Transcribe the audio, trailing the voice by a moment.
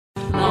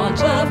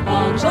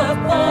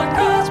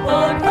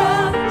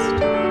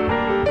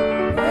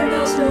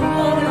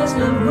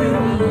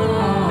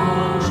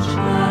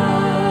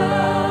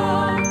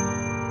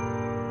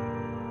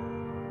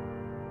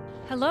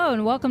Hello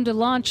and welcome to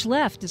Launch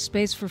Left, a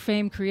space for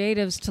famed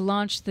creatives to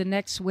launch the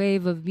next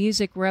wave of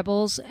music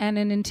rebels and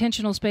an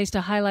intentional space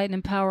to highlight and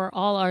empower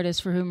all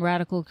artists for whom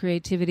radical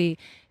creativity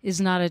is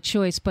not a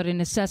choice but a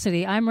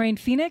necessity. I'm Rain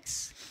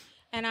Phoenix.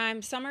 And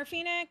I'm Summer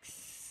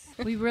Phoenix.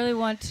 We really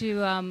want to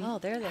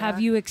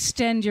have you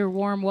extend your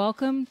warm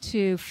welcome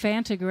to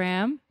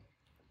Phantogram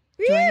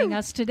joining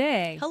us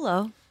today.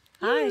 Hello.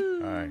 Hi.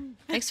 Hi.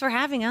 Thanks for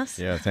having us.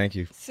 Yeah, thank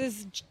you. This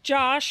is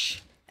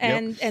Josh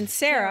and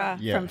Sarah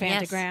from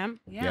Phantogram.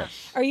 Yeah.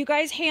 Yes. Are you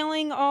guys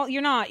hailing all?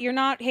 You're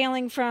not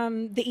hailing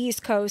from the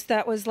East Coast.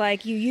 That was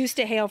like you used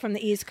to hail from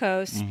the East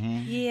Coast.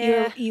 Mm-hmm.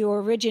 Yeah. You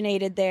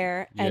originated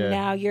there, and Yeah.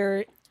 now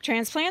you're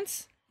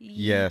transplants.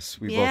 Yes,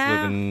 we both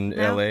live in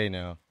LA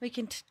now. We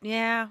can,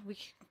 we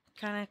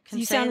kind of.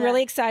 You sound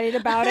really excited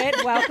about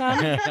it.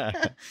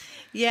 Welcome.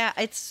 Yeah,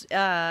 it's.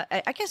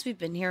 I guess we've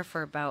been here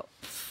for about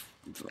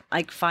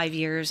like 5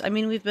 years. I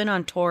mean, we've been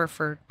on tour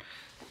for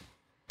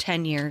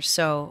 10 years,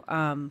 so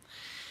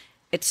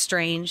it's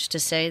strange to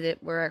say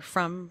that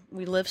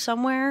we live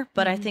somewhere,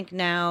 but I think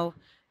now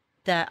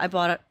that I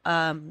bought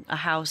a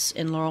house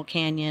in Laurel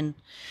Canyon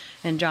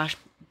and Josh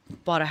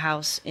bought a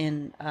house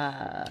in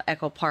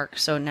Echo Park,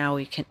 so now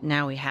we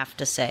have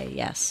to say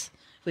yes,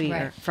 we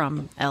are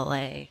from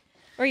LA.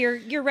 Or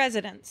your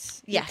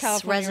residents. Yes,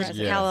 California residents.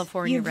 Yes.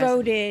 California You residents.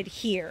 voted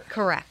here.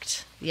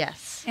 Correct.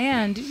 Yes.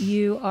 And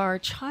you are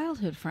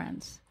childhood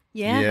friends.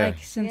 Yeah. Yeah.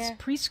 Like since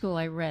preschool,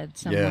 I read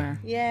somewhere.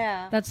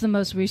 Yeah. That's the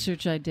most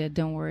research I did.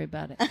 Don't worry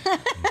about it.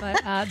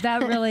 But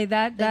that really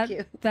that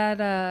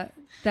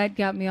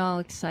got me all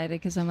excited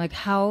because I'm like,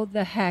 how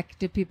the heck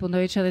do people know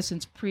each other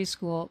since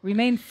preschool?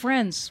 Remain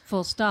friends,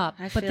 full stop.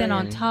 But feel then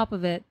on you. top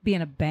of it, be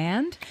in a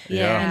band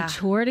Yeah. and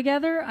tour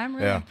together. I'm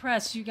really Yeah.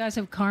 impressed. You guys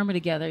have karma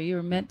together. You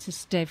were meant to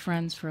stay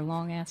friends for a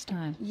long ass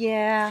time.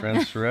 Yeah.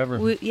 Friends forever.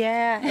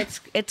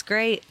 It's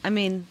great. I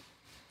mean,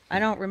 I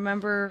don't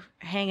remember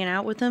hanging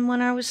out with him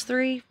when I was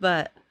 3,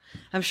 but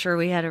I'm sure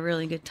we had a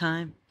really good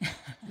time. You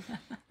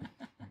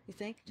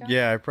think, John?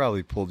 Yeah, I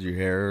probably pulled your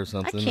hair or I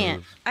something.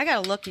 can't. I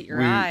gotta look at your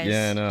eyes.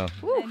 Yeah, I know.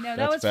 I know that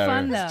That's was better.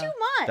 fun though. That's too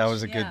much. That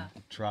was a Yeah. good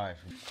try.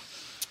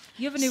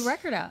 You have a new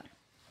record out.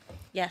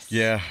 Yes.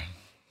 Yeah.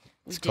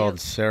 It's do.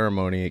 called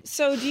Ceremony.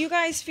 So do you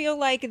guys feel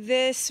like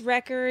this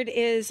record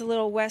is a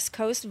little West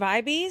Coast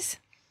vibes?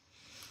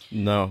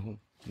 No,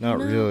 not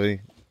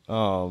really.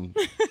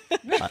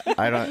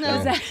 I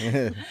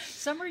don't.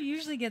 Summer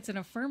usually gets an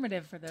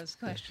affirmative for those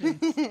questions.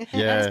 Yeah.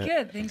 That's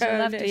good. Things are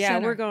left to Yeah,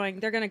 center.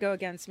 they're going to go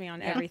against me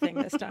on everything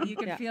this time. You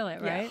can Yeah. feel it,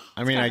 Yeah. right?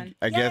 I mean, fun.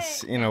 I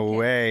guess in a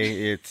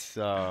way, it's.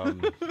 I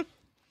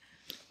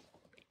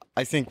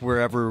think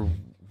wherever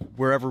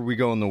we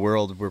go in the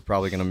world, we're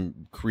probably going to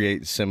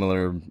create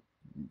similar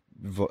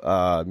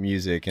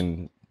music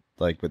and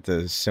like with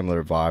the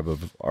similar vibe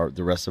of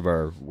the rest of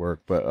our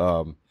work,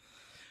 but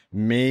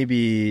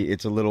maybe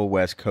it's a little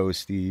West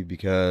Coasty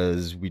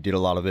because we did a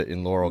lot of it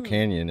in Laurel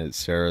Canyon at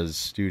Sarah's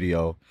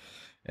studio,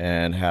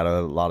 and had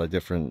a lot of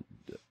different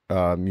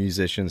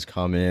musicians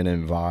come in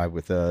and vibe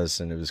with us,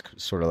 and it was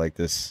sort of like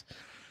this,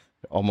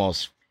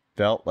 almost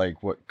felt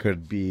like what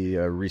could be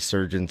a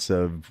resurgence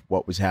of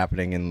what was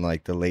happening in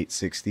like the late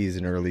 60s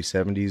and early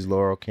 70s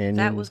Laurel Canyon.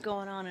 That was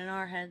going on in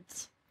our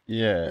heads.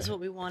 Yeah. That's what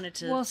we wanted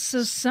to. Well,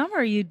 so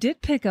Summer, you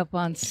did pick up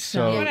on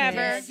some.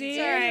 Whatever. See, It's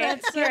all right.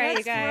 Let's, It's all right, you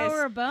let's guys. throw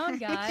her a bone,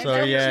 guys.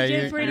 So, yeah, she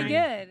did you- pretty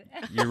good.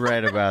 You're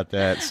right about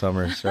that,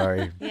 Summer.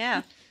 Sorry.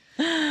 Yeah.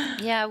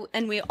 Yeah,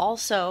 and we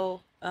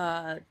also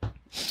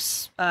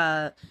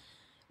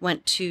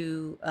went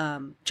to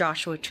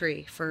Joshua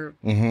Tree for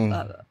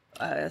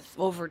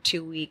over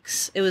 2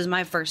 weeks. It was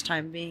my first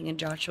time being in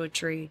Joshua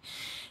Tree,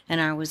 and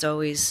I was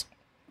always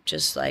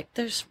just like,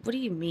 what do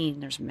you mean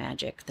there's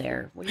magic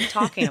there? What are you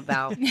talking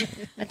about?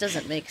 That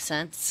doesn't make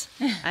sense.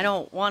 I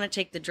don't want to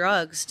take the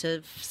drugs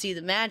to see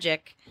the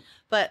magic,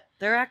 but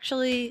I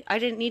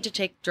didn't need to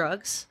take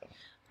drugs.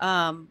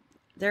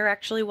 There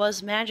actually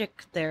was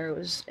magic there. It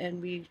was,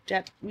 and we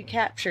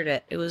captured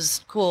it. It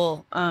was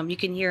cool. You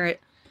can hear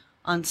it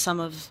on some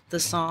of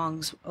the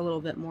songs a little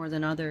bit more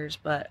than others,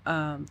 but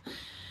I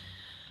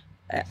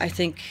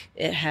think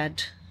it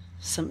had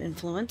some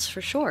influence for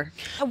sure.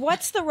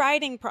 What's the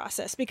writing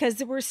process?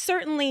 Because we're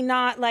certainly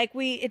not like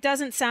it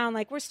doesn't sound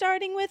like we're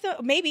starting with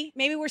maybe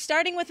we're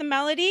starting with a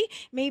melody.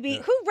 Maybe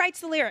who writes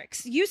the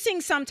lyrics? You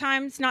sing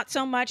sometimes, not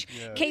so much.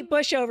 Yeah. Kate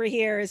Bush over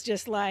here is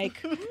just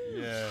like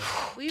Yeah.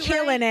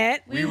 killing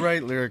it. We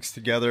write lyrics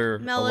together.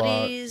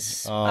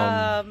 Melodies, a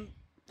lot.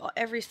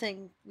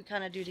 everything we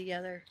kind of do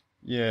together.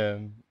 Yeah.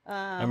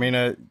 I mean,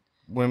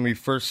 when we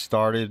first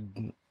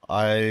started,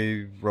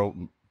 I wrote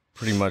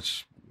pretty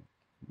much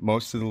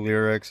most of the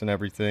lyrics and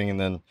everything, and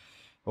then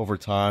over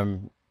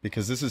time,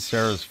 because this is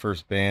Sarah's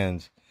first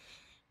band,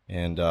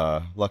 and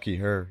lucky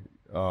her,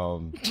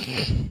 and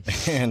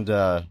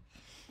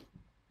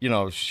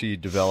she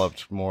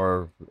developed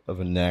more of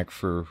a knack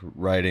for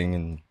writing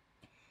and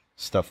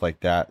stuff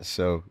like that.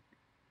 So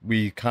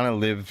we kind of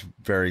live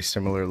very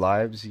similar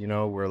lives.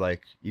 We're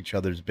like each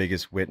other's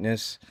biggest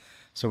witness.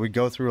 So we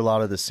go through a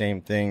lot of the same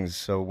things.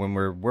 So when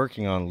we're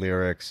working on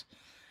lyrics,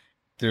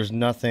 there's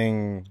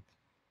nothing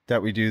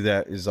that we do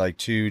that is like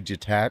too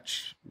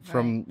detached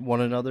from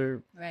one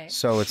another. Right.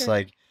 So it's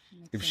like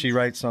if she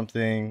writes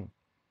something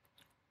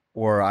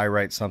or I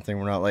write something,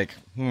 we're not like,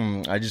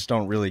 I just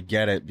don't really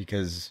get it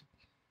because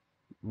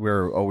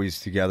we're always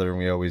together and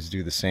we always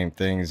do the same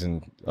things.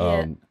 And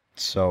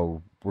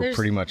so we're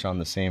pretty much on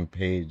the same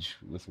page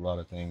with a lot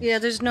of things. Yeah,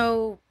 there's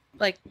no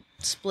like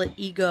split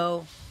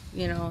ego,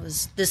 you know,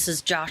 this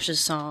is Josh's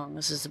song,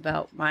 this is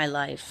about my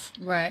life.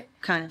 Right.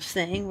 Kind of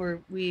thing where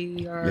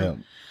we are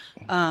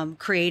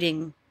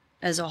creating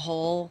as a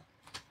whole.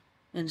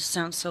 And it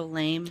sounds so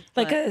lame.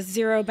 Like a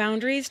zero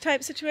boundaries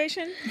type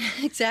situation?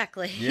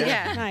 Exactly.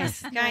 Yeah.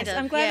 Nice. Kind of.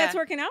 I'm glad that's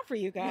working out for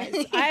you guys.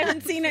 I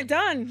haven't seen it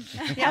done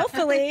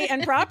healthily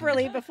and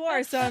properly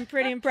before, so I'm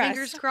pretty impressed.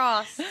 Fingers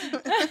crossed.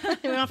 We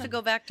don't have to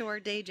go back to our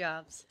day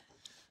jobs.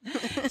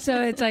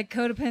 So it's like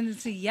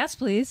codependency, yes,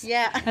 please.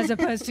 Yeah. As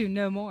opposed to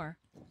no more.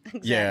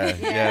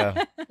 Exactly.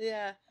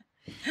 Yeah.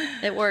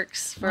 It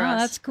works for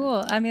us. That's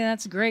cool. I mean,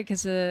 that's great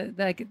because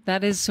that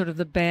is sort of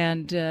the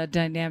band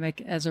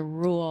dynamic as a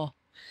rule.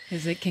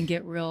 Is it can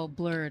get real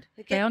blurred.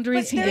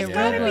 Boundaries can get real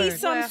blurred. There's got to be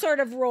some sort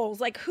of roles.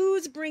 Like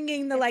who's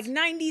bringing the like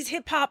 90s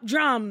hip hop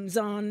drums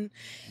on,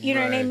 you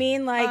know what I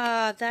mean?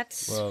 Like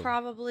that's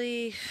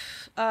probably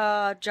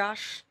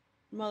Josh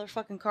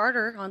motherfucking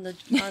Carter on the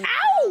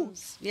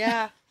drums.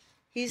 Yeah.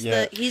 He's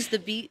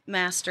the beat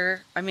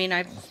master. I mean,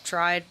 I've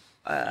tried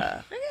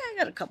I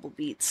got a couple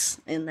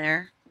beats in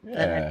there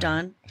that I've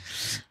done.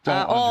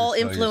 All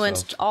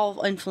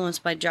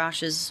influenced by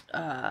Josh's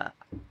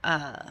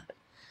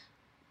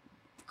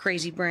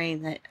crazy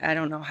brain that I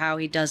don't know how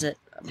he does it,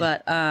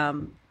 but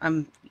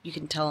you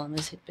can tell I'm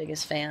his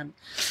biggest fan.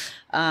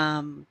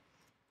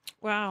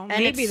 Wow,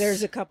 maybe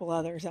there's a couple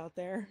others out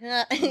there.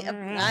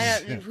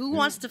 Who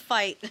wants to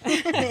fight?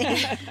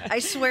 I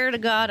swear to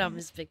God, I'm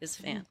his biggest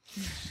fan.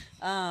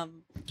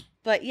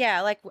 But yeah,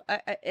 like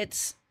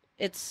it's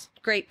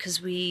great because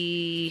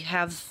we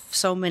have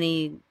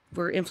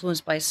we're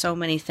influenced by so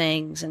many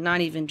things, and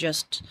not even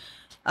just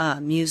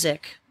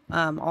music.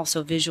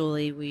 Also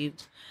visually, we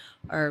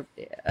are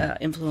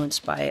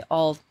influenced by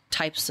all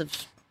types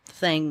of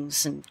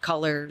things and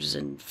colors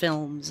and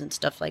films and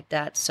stuff like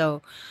that.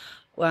 So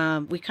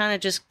we kind of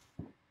just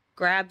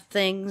grab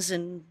things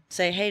and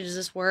say, hey, does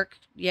this work?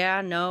 Yeah,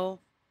 no.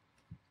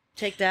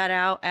 Take that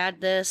out,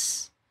 add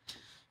this,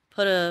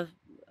 put a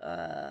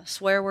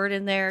swear word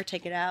in there,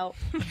 take it out.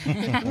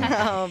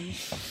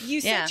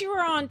 You said you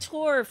were on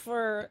tour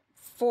for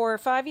 4 or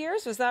 5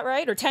 years, was that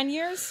right? Or 10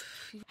 years?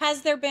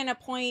 Has there been a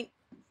point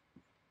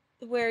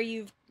where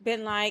you've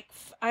been like,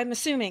 I'm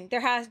assuming there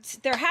had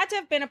to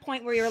have been a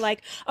point where you were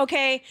like,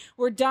 okay,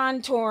 we're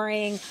done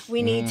touring,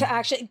 we need to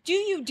actually, do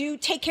you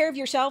take care of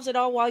yourselves at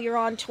all while you're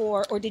on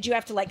tour, or did you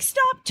have to like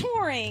stop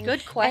touring?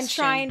 Good question. And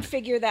try and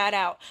figure that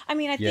out? I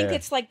mean, I think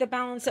it's like the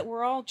balance that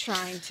we're all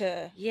trying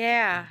to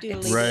do.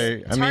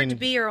 Right. It's hard to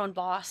be your own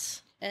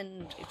boss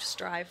and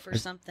strive for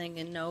something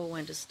and know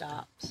when to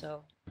stop.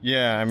 So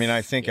yeah, I mean,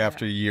 I think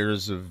after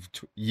years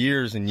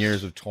and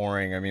years of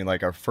touring, I mean,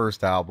 like our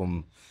first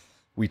album,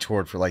 we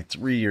toured for like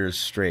 3 years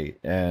straight,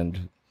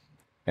 and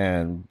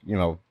you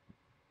know,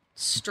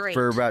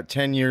 for about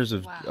 10 years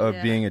of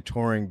being a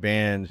touring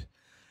band,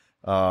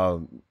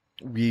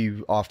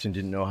 we often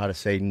didn't know how to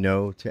say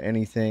no to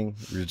anything.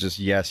 It was just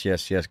yes,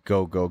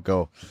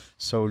 go.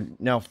 So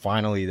now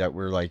finally that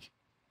we're like,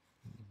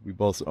 we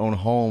both own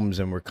homes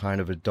and we're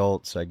kind of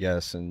adults, I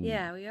guess, and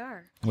yeah, we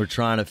are. We're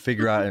trying to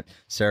figure out.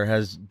 Sarah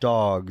has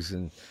dogs,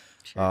 and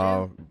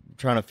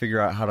trying to figure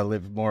out how to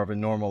live more of a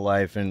normal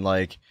life and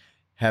like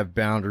have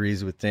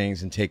boundaries with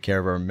things and take care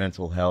of our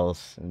mental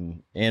health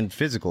and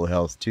physical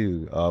health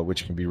too,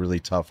 which can be really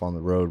tough on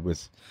the road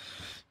with,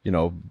 you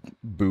know,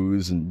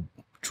 booze and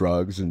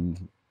drugs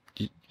and,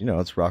 you know,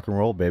 it's rock and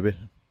roll, baby.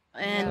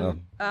 And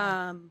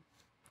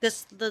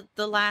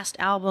the last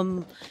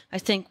album, I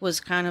think, was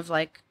kind of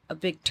like a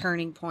big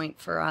turning point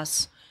for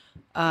us.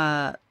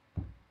 I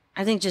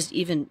think just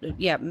even,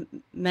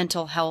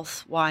 mental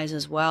health wise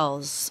as well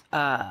as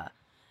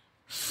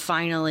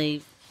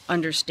finally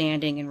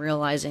understanding and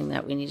realizing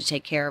that we need to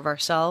take care of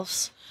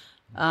ourselves.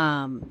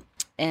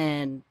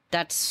 And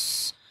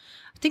that's,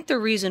 I think, the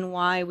reason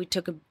why we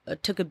took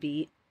a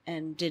beat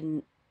and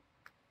didn't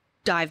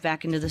dive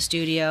back into the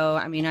studio.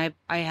 I mean, I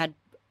had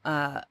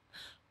a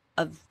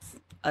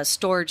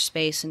storage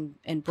space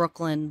in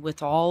Brooklyn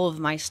with all of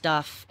my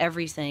stuff,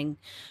 everything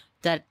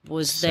that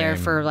was there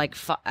for like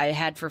I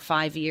had for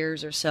 5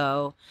 years or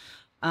so,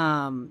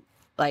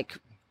 like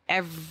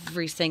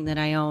everything that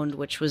I owned,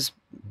 which was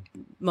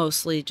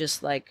mostly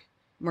just like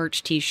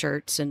merch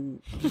T-shirts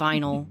and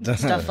vinyl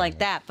stuff like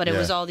that. But it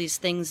was all these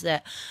things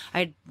that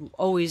I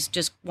always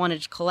just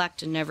wanted to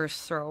collect and never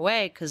throw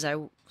away because I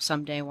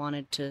someday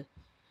wanted to,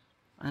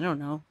 I don't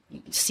know,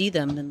 see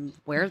them and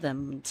wear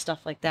them and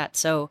stuff like that.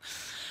 So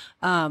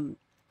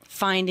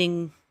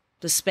finding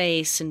the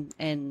space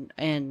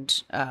and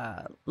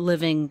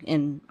living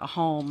in a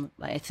home,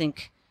 I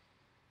think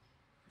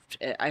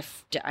I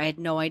had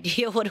no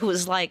idea what it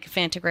was like.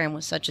 Phantogram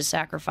was such a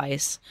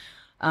sacrifice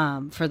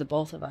for the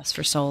both of us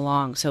for so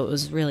long. So it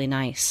was really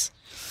nice.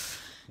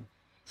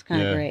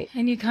 kind of Yeah. great.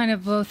 And you kind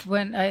of both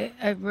went.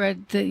 I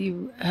read that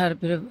you had a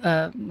bit of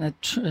a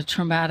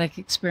traumatic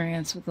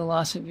experience with the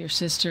loss of your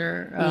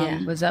sister.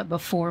 Yeah. Was that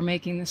before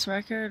making this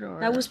record, or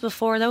That was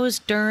before. That was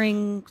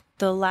during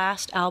the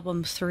last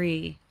album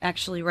 3,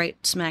 actually, right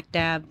smack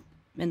dab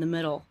in the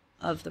middle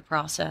of the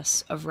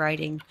process of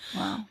writing.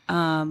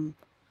 Wow.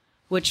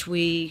 Which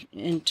we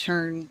in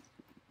turn,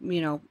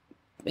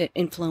 it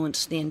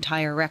influenced the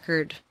entire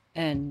record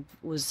and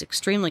was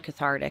extremely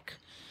cathartic.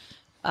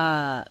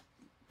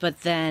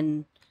 But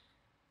then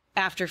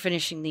after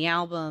finishing the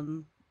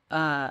album,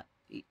 I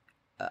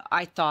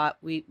thought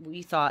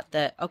we thought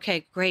that,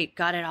 okay, great,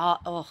 got it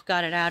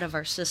out of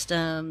our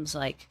systems.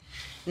 Like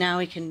now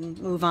we can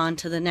move on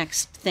to the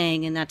next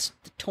thing, and that's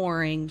the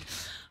touring.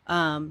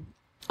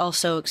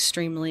 Also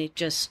extremely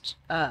just,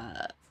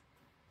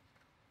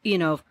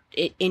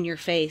 in your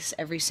face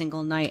every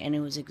single night, and it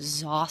was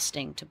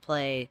exhausting to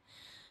play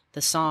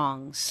the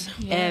songs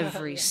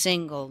every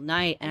single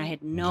night, and I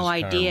had no Just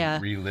kind of idea.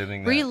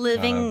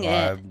 reliving it,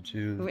 vibe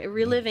too.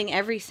 reliving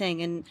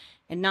everything, and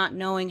not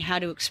knowing how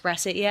to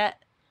express it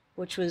yet,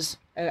 which was,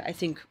 I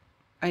think,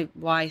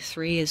 why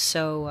 3 is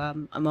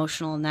so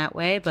emotional in that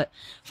way. But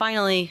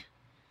finally,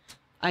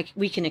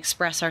 we can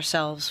express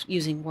ourselves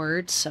using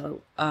words,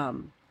 so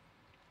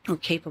we're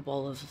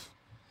capable of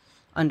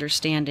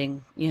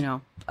understanding.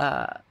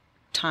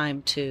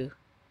 Time to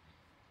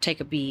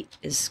take a beat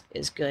is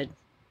good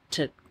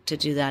to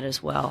do that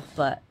as well.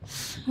 But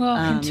Well,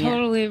 I can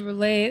totally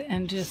relate,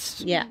 and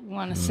just Yeah.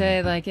 want to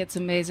say, like, it's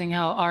amazing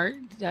how art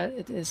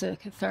it is a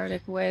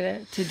cathartic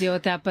way to deal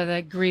with that. But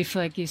that grief,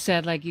 like you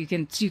said, like you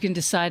can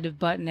decide to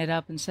button it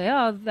up and say,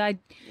 oh,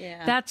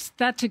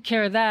 that took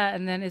care of that,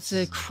 and then it's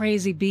a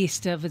crazy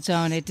beast of its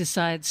own. It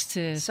decides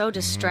to so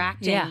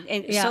distracting,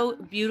 and so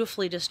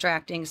beautifully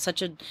distracting.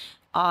 Such a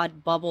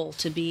odd bubble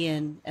to be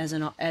in as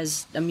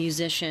a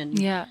musician.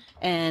 Yeah.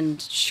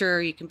 And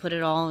sure, you can put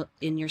it all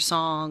in your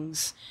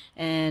songs,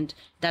 and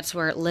that's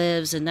where it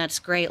lives, and that's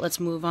great.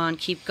 Let's move on,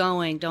 keep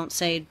going. Don't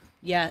say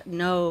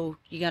no.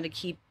 You got to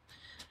keep.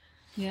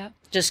 Yeah.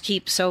 Just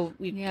keep. So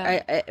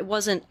it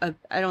wasn't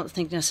I don't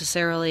think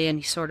necessarily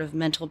any sort of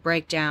mental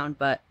breakdown,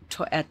 but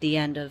at the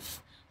end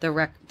of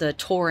the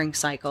touring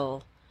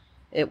cycle,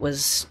 it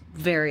was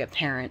very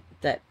apparent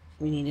that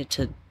we needed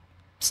to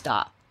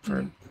stop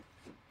for.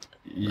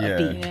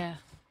 Yeah,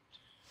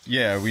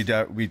 we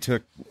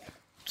took,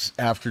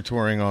 after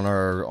touring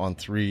on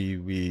 3,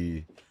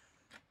 we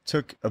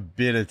took a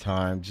bit of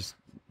time, just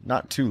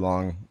not too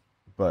long,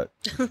 but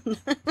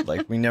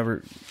like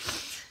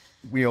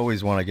we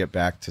always want to get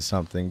back to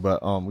something,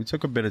 but we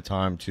took a bit of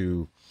time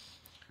to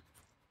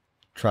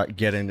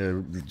get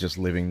into just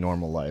living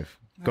normal life.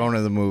 Going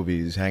to the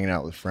movies, hanging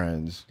out with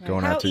friends,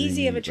 going out to How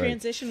easy of a like,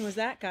 transition was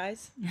that,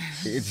 guys?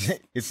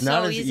 It's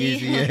not So as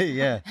easy.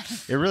 Yeah,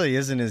 it really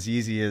isn't as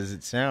easy as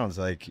it sounds.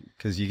 Like,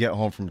 because you get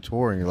home from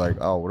tour and you're like,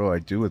 oh, what do I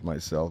do with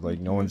myself? Like,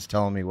 no one's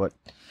telling me what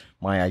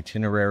my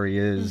itinerary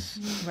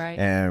is, Right.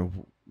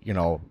 and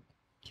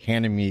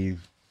handing me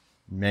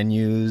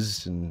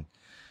menus and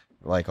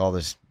like all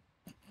this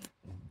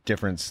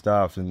different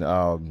stuff,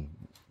 and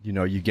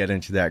you get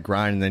into that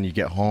grind, and then you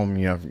get home,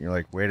 and you're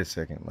like, wait a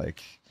second,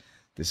 like,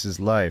 this is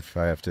life.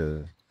 I have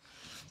to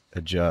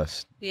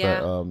adjust.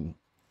 Yeah.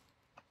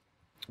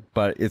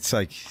 But it's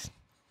like,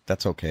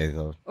 that's okay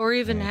though. Or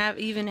even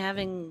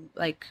having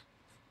like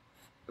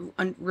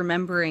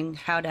remembering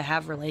how to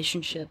have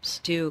relationships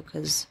too,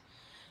 because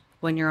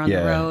when you're on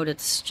the road,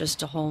 it's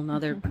just a whole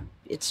nother.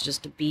 It's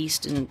just a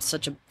beast, and it's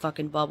such a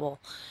fucking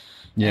bubble.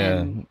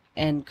 Yeah.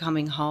 And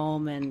coming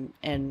home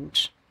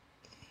and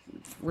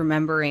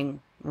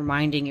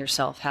reminding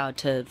yourself how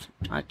to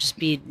just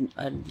be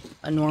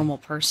a normal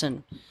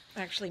person.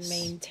 Actually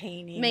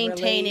maintaining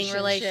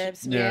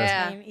relationships.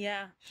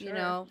 Yeah.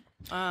 Sure.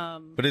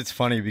 But it's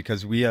funny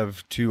because we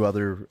have 2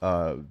 other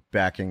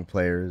backing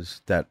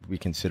players that we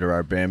consider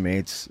our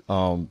bandmates,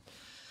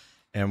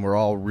 and we're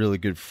all really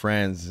good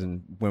friends.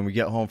 And when we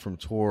get home from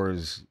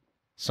tours,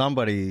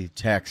 somebody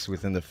texts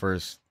within the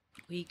first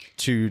Week.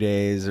 2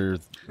 days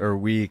or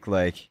week,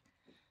 like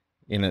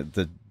in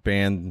the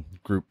band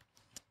group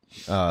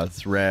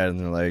thread, and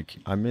they're like,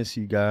 I miss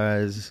you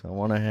guys, I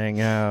want to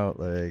hang out,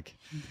 like.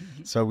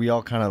 So we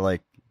all kind of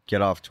like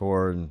get off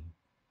tour and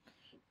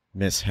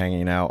miss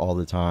hanging out all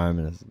the time,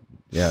 and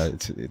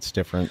it's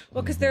different.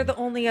 Well, because they're the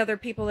only other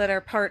people that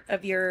are part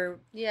of your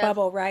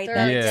bubble, right? They're-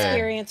 That Yeah.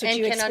 experience what And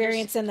you can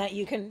experience, and that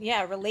you can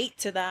relate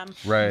to them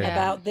Right.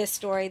 about this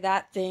story,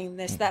 that thing,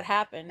 this that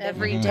happened.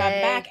 Every And day.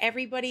 back,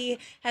 everybody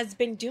has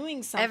been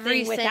doing something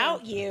Everything.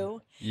 without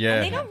you, Yeah.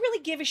 and they don't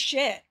really give a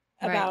shit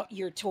about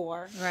your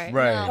tour. Right.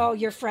 Right. Oh,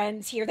 your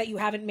friends here that you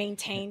haven't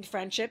maintained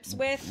friendships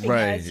with because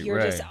Right,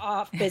 you're just right.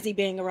 off busy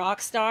being a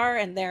rock star,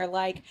 and they're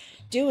like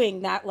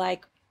doing that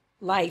like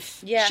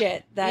life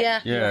shit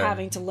that you're Yeah.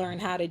 having to learn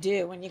how to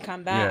do when you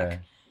come back. Yeah.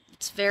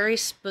 It's very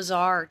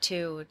bizarre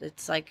too.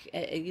 It's like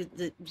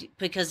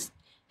because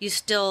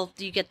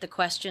you get the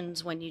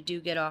questions when you do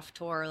get off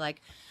tour,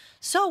 like,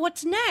 so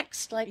what's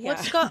next? Like, Yeah.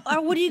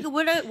 what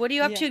are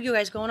you up Yeah. to? You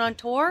guys going on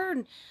tour?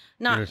 And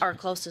not Yes. our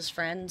closest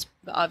friends,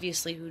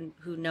 obviously,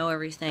 who know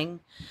everything,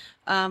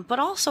 but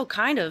also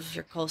kind of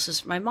your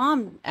closest. My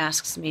mom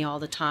asks me all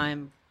the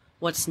time,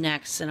 "What's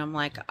next?" And I'm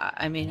like,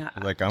 I mean,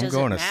 Like, I'm does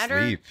going it to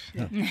matter? sleep.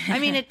 I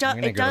mean, it I'm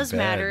gonna go to does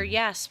matter, bed.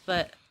 yes,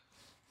 but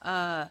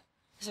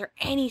is there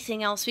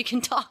anything else we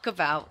can talk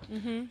about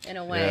in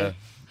a way? Yeah.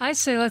 I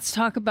say let's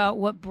talk about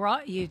what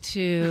brought you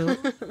to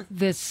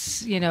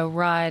this,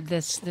 ride,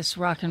 this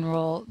rock and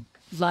roll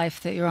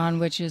life that you're on,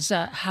 which is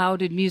how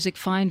did music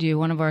find you?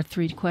 One of our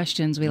 3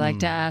 questions we like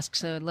to ask.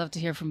 So I'd love to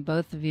hear from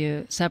both of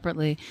you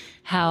separately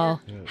how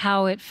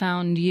it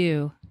found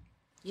you.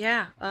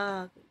 Yeah.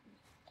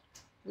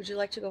 Would you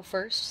like to go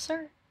first,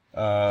 sir?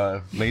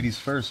 Ladies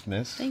first,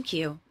 miss. Thank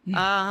you.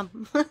 Then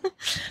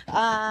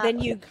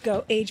you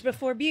go age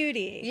before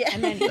beauty. Yeah.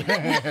 And then you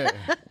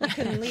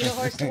can lead a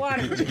horse to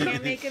water, but you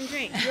can't make him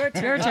drink. Your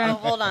turn. Oh,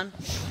 hold on.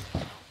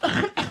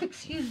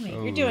 Excuse me.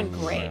 You're doing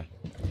great.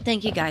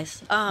 Thank you,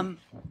 guys. I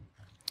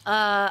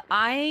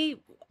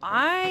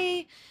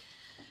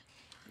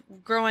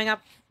growing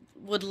up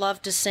would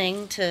love to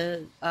sing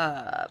to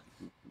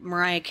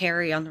Mariah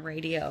Carey on the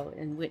radio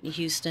and Whitney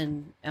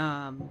Houston.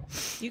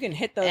 You can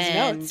hit those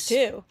and notes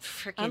too.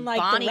 Freaking Unlike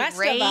Bonnie the rest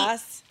Raitt. of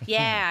us.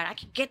 Yeah, I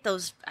could get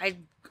those. I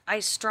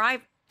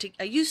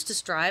used to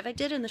strive. I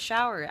did in the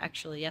shower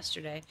actually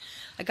yesterday.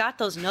 I got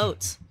those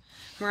notes.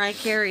 Mariah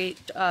Carey,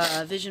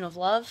 Vision of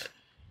Love.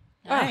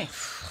 Nice.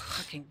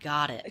 Fucking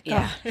got it.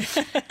 Yeah.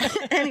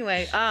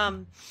 Anyway,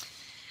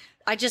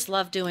 I just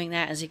loved doing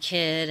that as a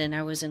kid, and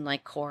I was in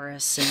like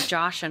chorus, and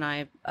Josh and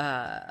I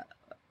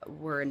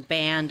were in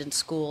band in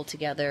school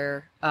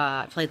together.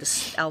 I played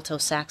the alto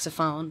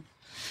saxophone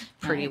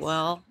pretty Nice.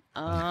 well,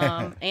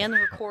 and the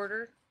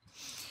recorder.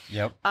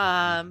 Yep.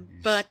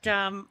 But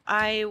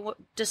I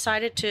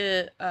decided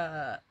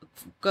to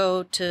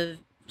go to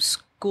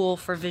school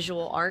for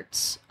visual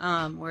arts,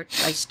 where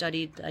I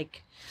studied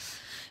like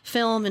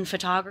film and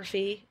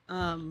photography,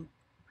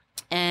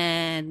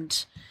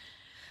 and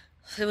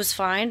it was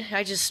fine.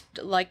 I just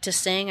liked to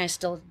sing. I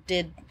still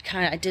did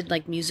I did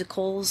like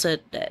musicals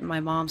at my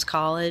mom's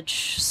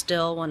college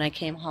still when I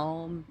came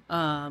home.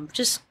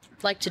 Just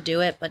liked to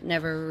do it, but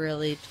never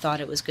really thought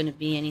it was going to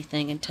be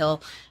anything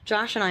until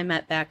Josh and I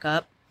met back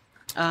up.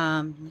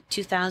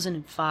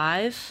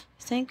 2005,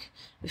 I think.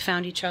 We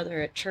found each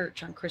other at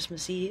church on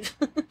Christmas Eve.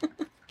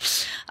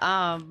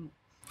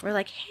 We're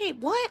like, hey,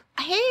 what?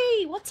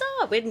 Hey, what's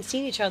up? We hadn't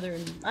seen each other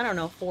in, I don't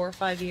know, 4 or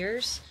 5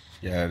 years.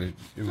 Yeah,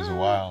 it was a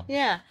while.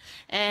 Yeah.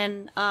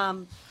 And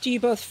Do you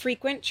both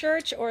frequent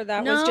church, or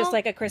that No. was just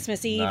like a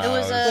Christmas Eve No, it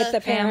was with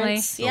the family.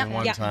 parents? The Yep.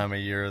 one Yeah. time a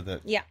year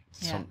that Yeah.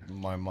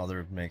 my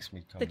mother makes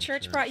me come The to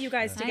church brought you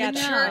guys I together.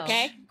 know.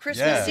 Okay.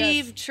 Christmas Yeah.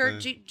 Eve,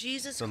 church, The-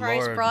 Jesus the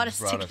Christ Lord brought us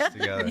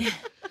together.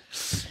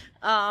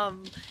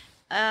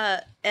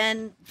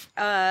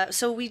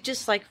 So we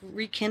just like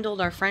rekindled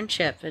our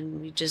friendship,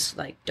 and we just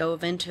like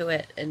dove into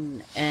it,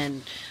 and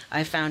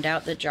I found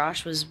out that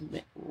Josh was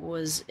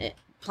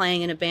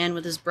playing in a band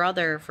with his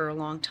brother for a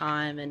long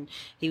time, and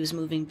he was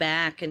moving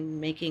back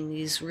and making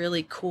these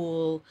really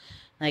cool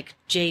like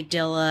Jay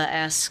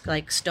Dilla-esque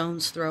like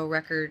Stones Throw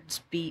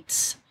Records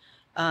beats.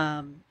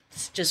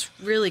 It's just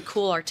really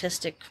cool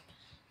artistic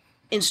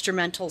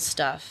instrumental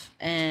stuff,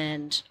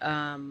 and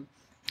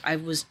I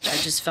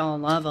just fell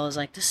in love. I was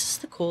like, this is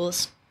the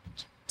coolest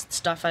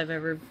stuff I've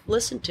ever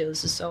listened to.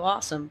 This is so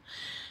awesome.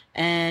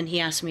 And he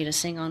asked me to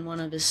sing on one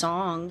of his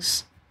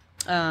songs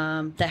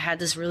that had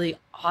this really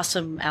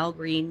awesome Al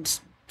Green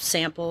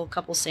sample,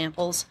 couple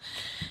samples.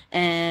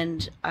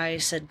 And I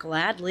said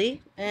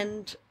gladly.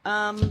 And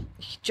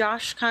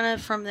Josh kind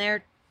of from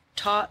there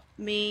taught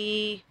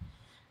me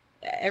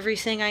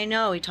everything I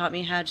know. He taught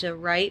me how to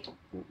write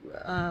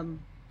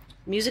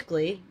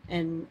musically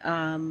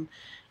and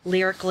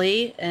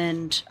lyrically,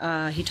 and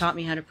he taught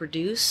me how to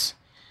produce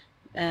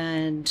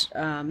and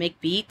make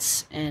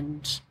beats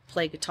and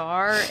play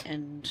guitar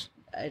and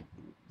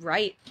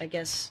write, I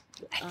guess.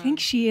 I think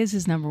she is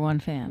his number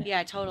 1 fan. Yeah,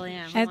 I totally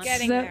am. That's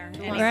Getting the- there.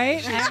 right?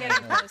 She's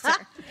getting closer.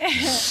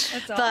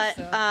 That's But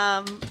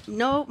awesome.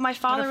 no, my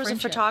father was a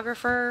friendship.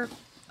 photographer,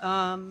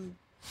 and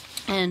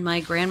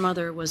my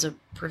grandmother was a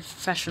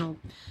professional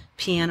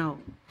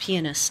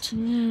pianist.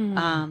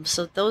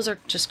 So those are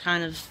just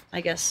kind of,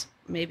 I guess,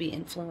 maybe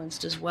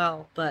influenced as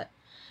well. But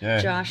Yeah,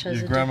 Josh has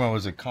your a grandma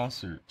was a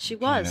concert She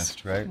was.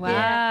 pianist, right? Wow.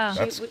 yeah,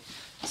 That's-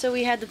 so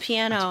we had the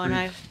piano, and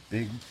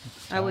Pretty big.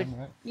 I would-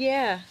 time,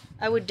 right?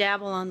 I would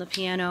dabble on the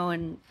piano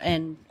and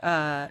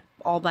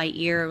all by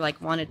ear, like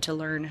wanted to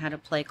learn how to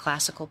play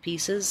classical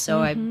pieces.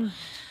 So I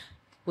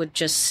would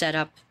just set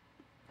up,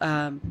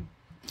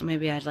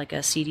 maybe I had like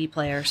a CD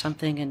player or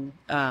something, and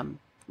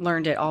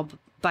learned it all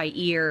by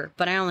ear,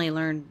 but I only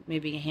learned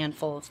maybe a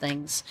handful of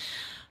things.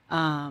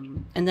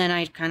 And then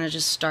I kind of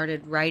just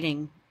started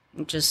writing,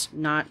 just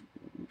not,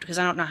 because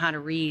I don't know how to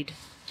read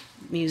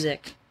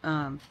music,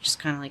 just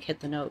kind of like hit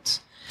the notes.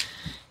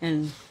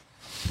 And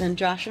then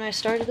Josh and I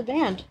started the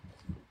band.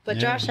 But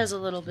Yeah. Josh has a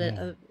little bit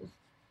of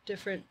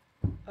different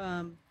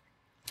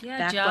Yeah,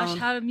 backbone. Josh,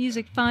 how did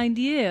music find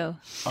you?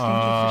 Thank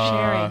you for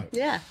sharing.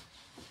 Yeah.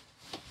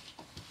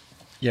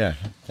 Yeah,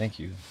 thank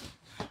you.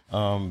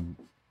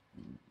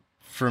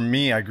 For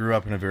me, I grew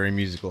up in a very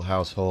musical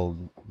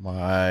household.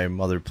 My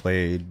mother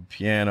played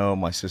piano,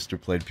 my sister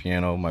played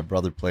piano, my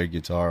brother played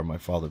guitar, my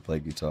father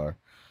played guitar.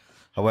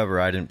 However,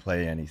 I didn't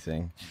play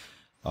anything.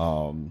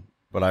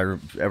 But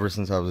ever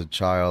since I was a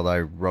child, I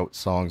wrote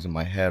songs in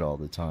my head all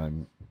the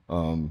time.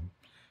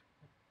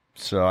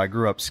 So I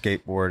grew up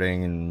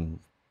skateboarding and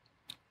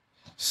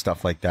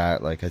stuff like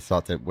that. Like I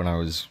thought that when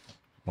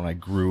I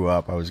grew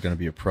up, I was going to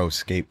be a pro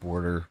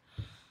skateboarder.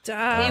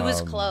 Duh. He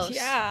was close.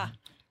 Yeah.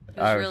 He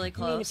was really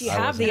close. I mean, if you I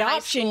have wasn't- the In high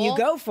option, you school,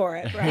 go for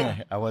it,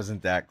 right? I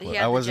wasn't that close. He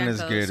had I the wasn't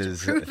as geckos good to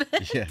as prove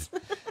it.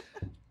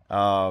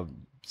 yeah.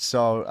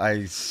 So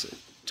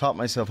taught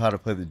myself how to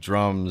play the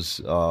drums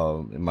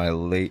in my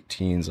late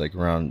teens, like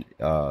around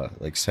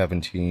like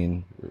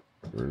 17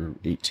 or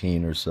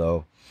 18 or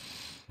so.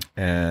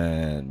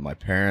 And my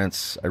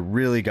parents, I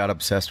really got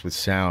obsessed with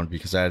sound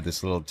because I had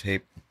this little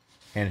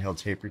handheld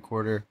tape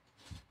recorder.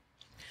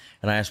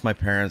 And I asked my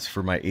parents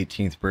for my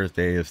 18th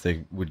birthday if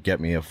they would get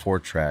me a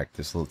 4-track,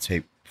 this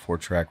little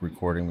 4-track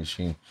recording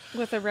machine.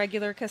 With a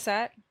regular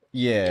cassette.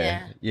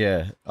 Yeah.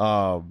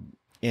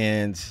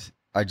 And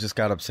I just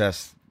got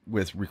obsessed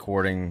with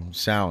recording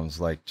sounds,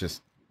 like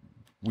just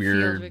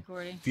weird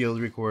field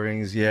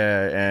recordings.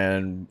 Yeah.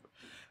 And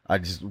I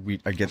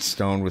get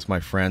stoned with my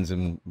friends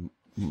in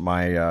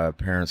my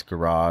parents'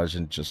 garage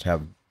and just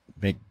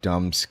make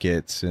dumb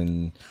skits.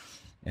 And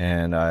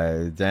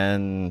I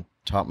then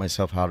taught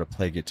myself how to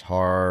play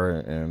guitar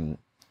and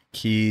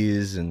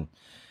keys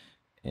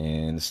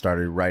and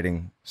started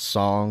writing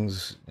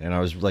songs. And I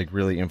was like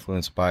really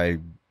influenced by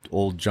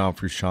old John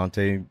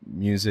Frusciante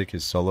music,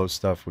 his solo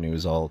stuff when he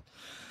was all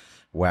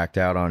whacked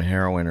out on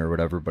heroin or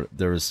whatever. But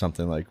there was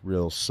something like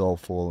real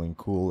soulful and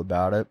cool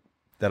about it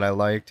that I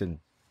liked. And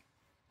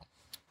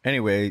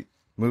anyway,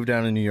 moved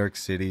down to New York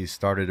City,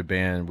 started a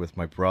band with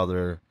my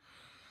brother.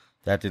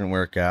 That didn't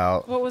work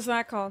out. What was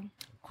that called?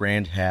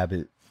 Grand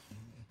Habit.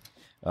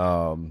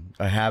 A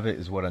habit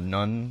is what a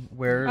nun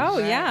wears. Oh,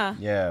 yeah.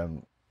 Yeah.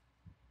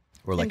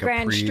 Or like in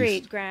Grand a priest.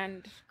 Street,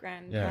 Grand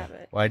Yeah.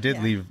 Habit. Well, I did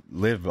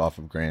live off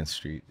of Grand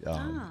Street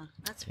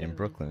That's in weird.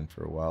 Brooklyn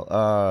for a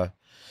while.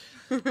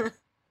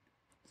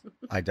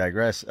 I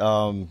digress. We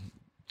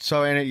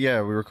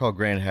were called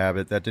Grand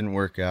Habit. That didn't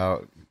work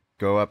out.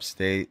 Go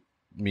upstate,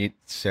 meet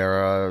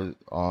Sarah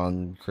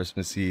on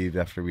Christmas Eve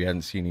after we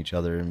hadn't seen each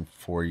other in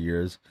 4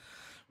 years.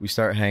 We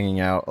start hanging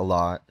out a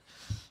lot,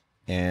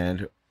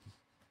 and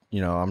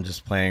I'm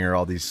just playing her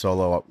all these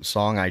solo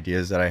song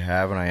ideas that I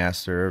have, and I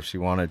asked her if she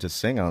wanted to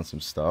sing on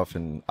some stuff,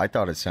 and I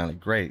thought it sounded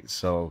great.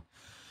 So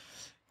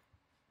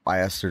I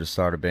asked her to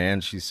start a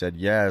band. She said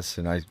yes,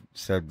 and I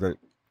said that,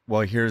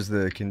 well, here's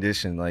the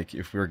condition. Like,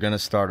 if we're going to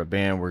start a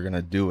band, we're going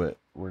to do it.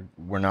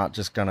 We're not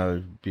just going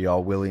to be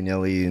all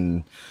willy-nilly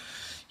and,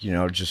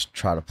 just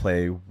try to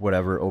play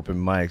whatever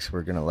open mics.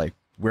 We're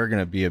going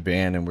to be a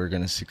band, and we're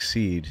going to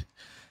succeed.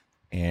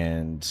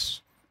 And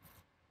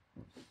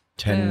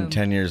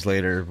 10 years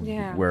later,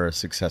 we're a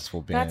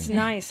successful band. That's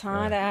nice,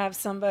 huh? To have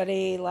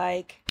somebody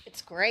like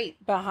It's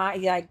great.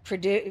 behind, like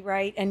produce,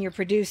 right? And you're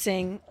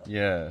producing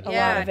a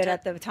lot of it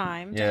at the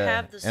time. To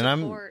have the And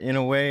I'm, support. in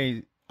a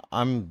way,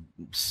 I'm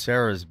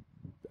Sarah's.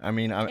 I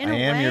mean, I In a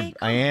am way?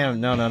 I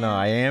am Come on, man.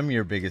 I am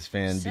your biggest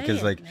fan Say because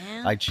it, like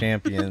man. I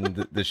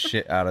champion the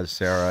shit out of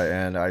Sarah,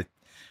 and I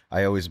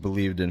always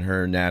believed in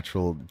her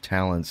natural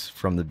talents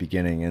from the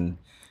beginning,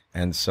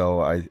 and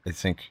so I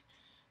think,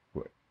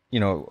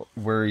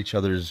 we're each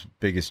other's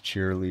biggest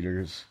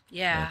cheerleaders.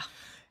 Yeah.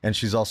 And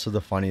she's also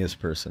the funniest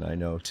person I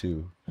know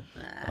too.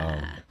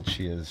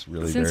 She is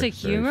really Sense very, of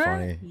humor?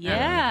 very funny.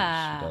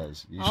 Yeah. She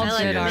does. You All should I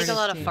see like good to her. make a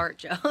lot of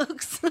artistry. fart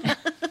jokes.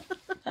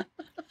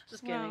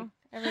 Just kidding. Well,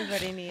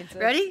 everybody needs it.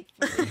 Ready?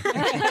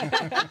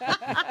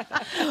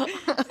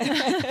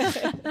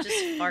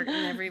 Just fart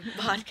in every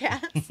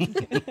podcast.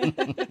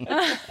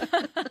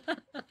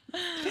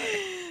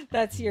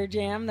 That's your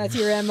jam. That's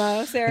your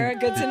MO, Sarah.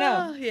 Good to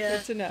know. Yeah.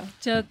 Good to know.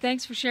 So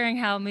thanks for sharing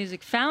how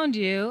music found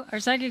you. Our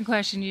second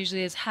question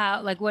usually is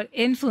what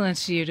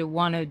influenced you to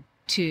want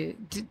to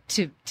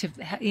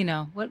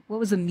what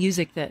was the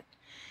music that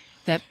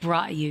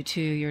brought you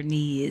to your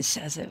knees,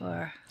 as it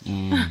were?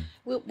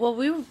 Well,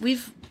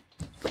 we've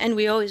and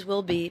we always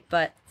will be,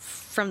 but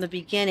from the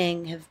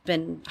beginning have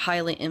been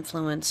highly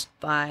influenced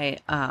by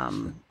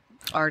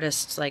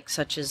artists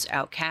such as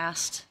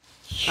Outkast,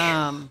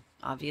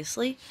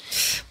 obviously,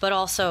 but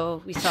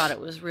also we thought it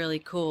was really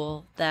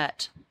cool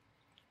that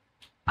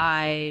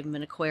I'm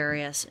an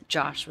Aquarius,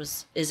 Josh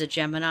is a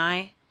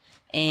Gemini,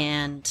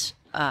 and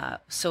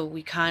so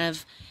we kind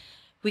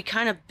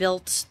of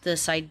built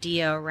this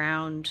idea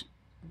around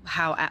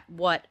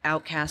what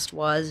Outkast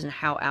was and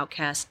how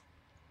Outkast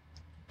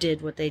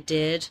did what they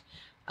did,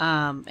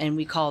 and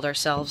we called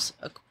ourselves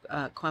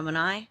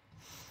Aquemini,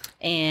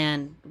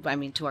 and I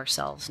mean to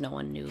ourselves, no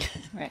one knew.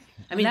 Right.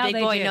 I mean, Now Big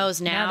they Boy do.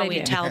 knows now. Now they We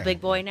do. tell Big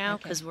Boy now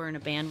because we're in a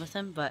band with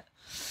him, but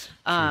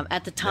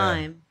at the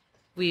time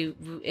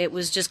it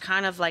was just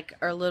kind of like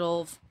our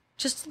little,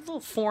 just a little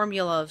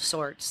formula of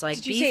sorts. Like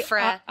Did you say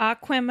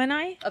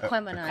Aquemini?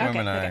 Aquemini.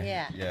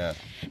 Okay. Yeah.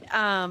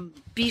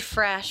 Be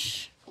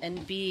fresh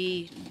and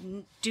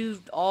do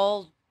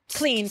all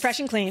Clean, fresh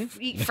and clean.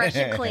 fresh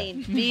and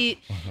clean.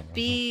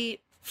 Be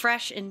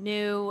fresh and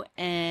new,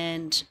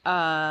 and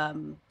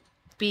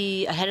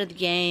be ahead of the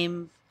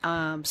game.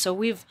 So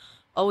we've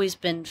always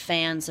been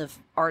fans of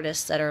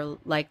artists that are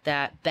like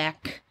that.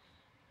 Beck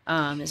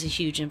is a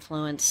huge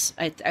influence,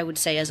 I would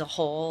say, as a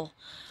whole.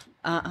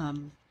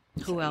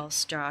 Who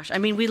else, Josh? I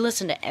mean, we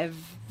listen to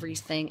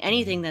everything,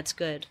 anything that's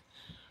good.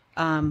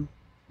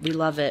 We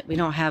love it. We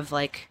don't have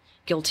like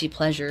guilty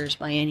pleasures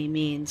by any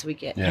means.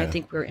 I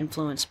think we're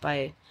influenced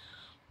by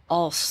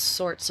all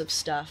sorts of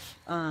stuff.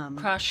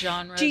 Cross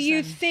genres. Do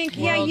you think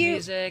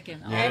music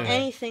and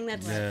anything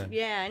that's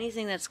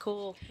anything that's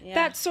cool. Yeah.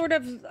 That sort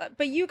of,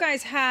 but you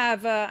guys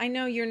have, I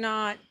know you're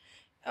not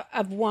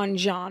of one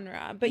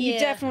genre, but you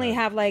definitely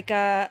have like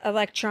a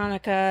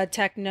electronica,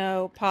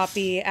 techno,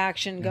 poppy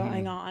action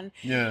going on.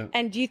 Yeah.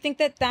 And do you think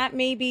that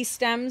maybe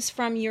stems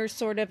from your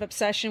sort of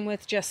obsession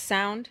with just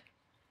sound?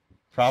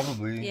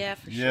 Probably. Yeah,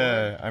 for sure.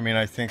 Yeah, I mean,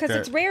 I think because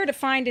it's rare to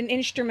find an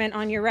instrument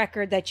on your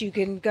record that you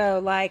can go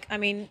like, I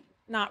mean,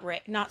 not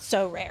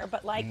so rare,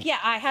 but like,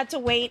 I had to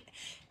wait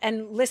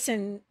and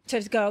listen to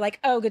go like,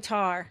 oh,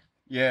 guitar.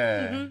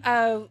 Yeah.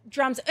 Oh,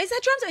 drums. Is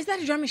that drums? Or is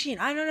that a drum machine?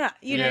 I don't know.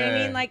 You know what I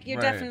mean? Like, you're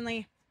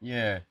definitely.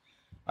 Yeah.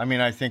 I mean,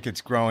 I think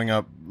it's growing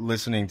up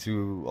listening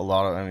to a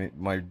lot of, I mean,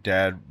 my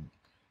dad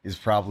is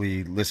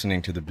probably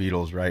listening to the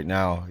Beatles right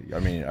now.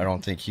 I mean, I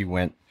don't think he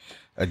went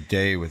a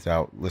day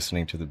without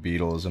listening to the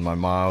Beatles, and my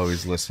mom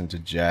always listened to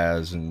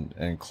jazz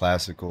and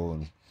classical,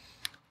 and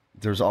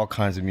there's all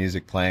kinds of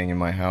music playing in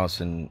my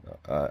house, and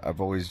I've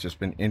always just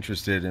been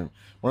interested. And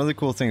one of the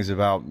cool things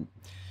about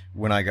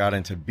when I got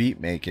into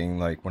beat making,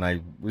 like when I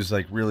was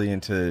like really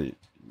into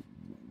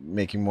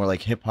making more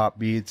like hip hop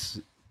beats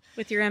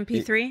with your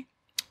MP3,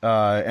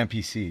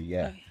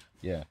 MPC,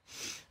 yeah.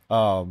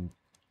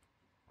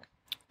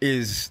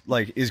 Is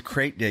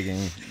crate digging,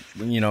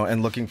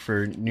 and looking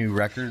for new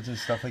records and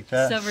stuff like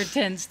that. Summer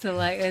tends to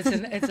like,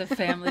 it's a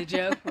family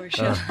joke where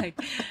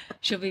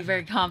she'll be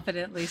very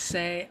confidently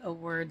say a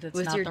word that's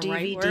with not your the DVD?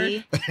 right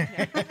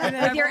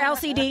word. with your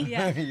LCD.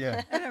 Yeah.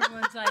 Yeah. And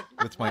everyone's like,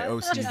 With my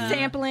 "What?" OCD. Just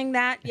sampling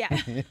that. Yeah.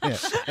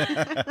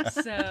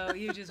 So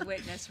you just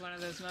witnessed one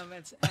of those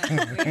moments,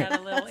 and we had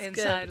a little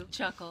inside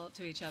chuckle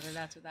to each other.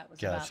 That's what that was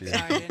Gotcha.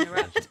 about. Sorry to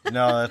interrupt.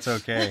 No, that's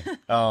okay.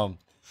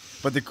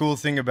 But the cool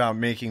thing about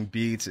making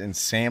beats and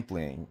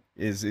sampling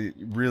is it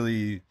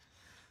really,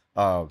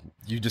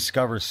 you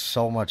discover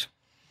so much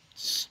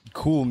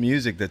cool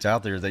music that's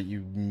out there that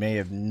you may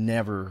have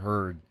never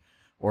heard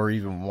or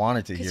even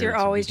wanted to hear. Because you're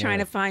always trying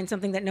to find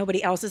something that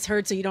nobody else has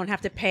heard, so you don't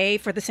have to pay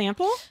for the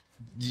sample.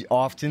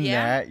 Often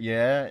Yeah.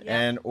 that,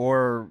 and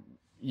or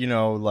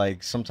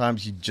like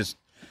sometimes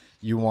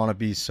you want to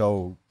be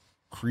so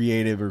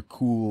creative or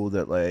cool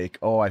that like,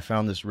 oh, I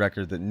found this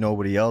record that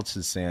nobody else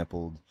has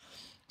sampled.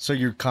 So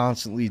you're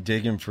constantly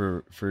digging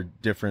for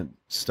different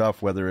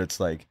stuff, whether it's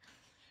like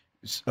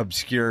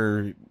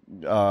obscure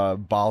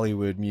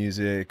Bollywood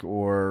music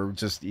or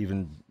just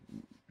even,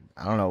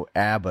 I don't know,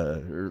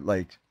 ABBA or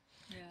like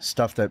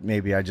stuff that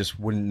maybe I just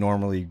wouldn't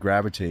normally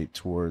gravitate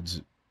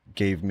towards,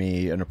 gave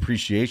me an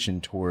appreciation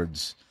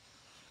towards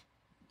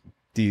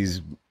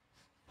these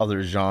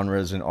other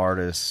genres and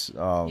artists.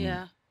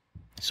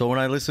 So when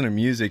I listen to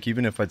music,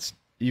 even if it's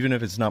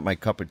not my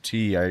cup of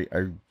tea, I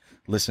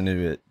listen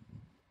to it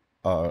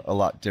a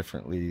lot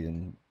differently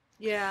and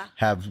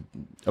have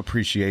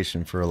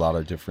appreciation for a lot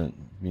of different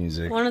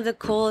music. One of the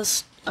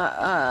coolest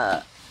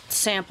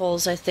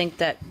samples I think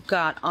that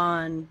got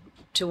on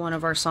to one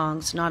of our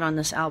songs, not on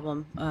this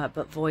album,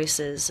 but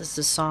Voices, is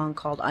the song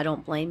called I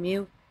Don't Blame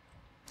You.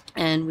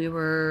 And we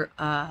were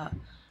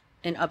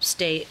in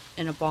upstate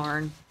in a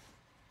barn,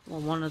 well,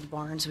 one of the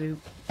barns we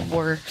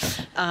were,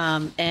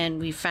 and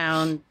we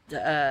found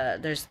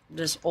there's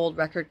this old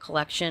record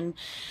collection.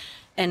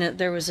 And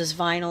there was this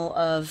vinyl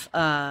of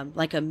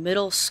like a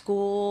middle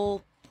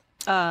school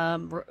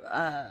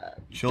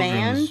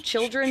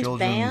children's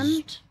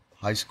band,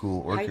 high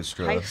school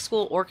orchestra. High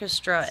school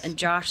orchestra, and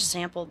Josh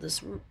sampled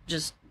this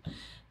just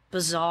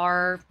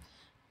bizarre.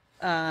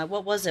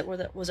 What was it?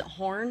 Was it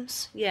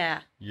horns?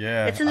 Yeah.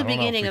 Yeah. It's in the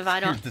beginning of I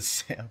Don't. The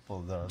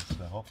sample though,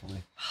 so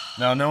hopefully.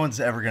 No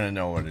one's ever gonna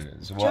know what it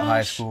is. What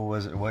high school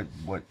was it? What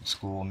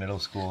school? Middle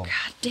school?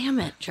 God damn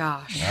it,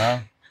 Josh.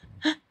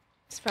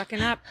 It's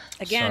fucking up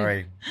again.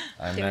 Sorry,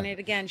 doing it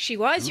again. She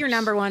was your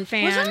number one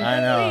fan. I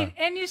know. Wait,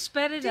 and you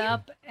sped it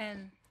up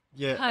and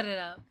cut it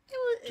up.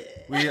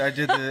 I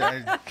did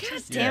the. God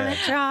damn it,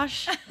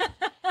 Josh.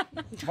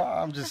 Well,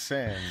 I'm just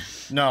saying.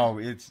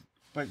 No,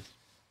 but.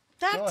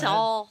 That's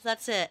all.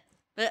 That's it.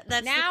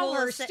 That's now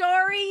her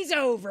story's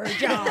over,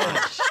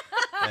 Josh.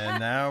 And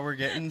now we're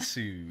getting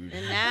sued.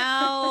 And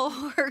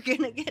now we're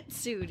gonna get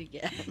sued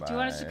again. Do you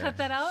want us to cut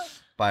that out?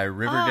 By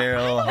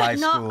Riverdale High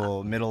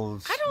School,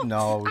 middle. I don't.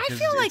 No, I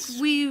feel like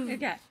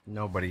Okay.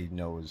 nobody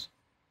knows.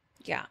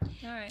 Yeah.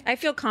 All right. I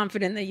feel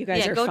confident that you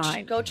guys are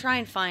fine. Go try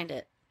and find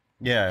it.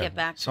 Yeah. Get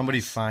back to somebody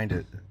us. find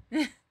it.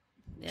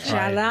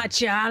 Yeah.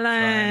 Challenge.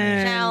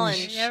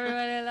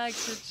 Everybody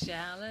likes a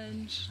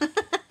challenge.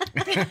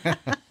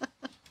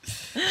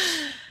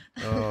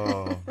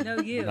 Oh. No,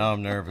 you. Now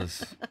I'm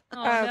nervous.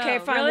 Oh, Okay,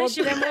 no. fine. Really? Well,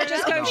 Should then we we'll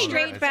just go No,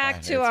 straight it's back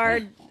fine. to our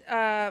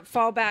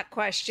fallback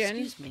question.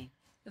 Excuse me.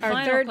 The Our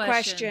final third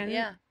question,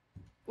 Yeah.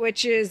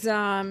 which is,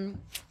 how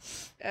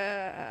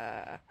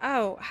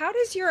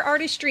does your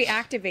artistry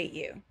activate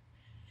you?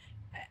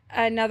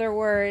 In other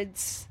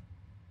words,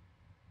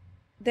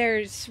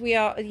 there's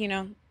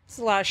a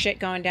lot of shit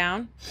going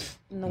down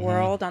in the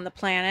world, on the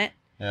planet.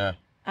 Yeah.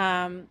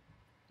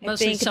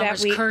 Mostly think that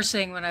Summer's we-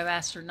 cursing when I've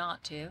asked her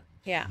not to,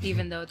 Yeah.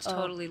 even though it's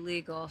totally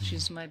legal.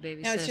 She's my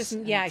baby No, it's sis. just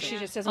and she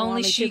just doesn't Only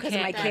want me she to because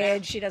of my can't.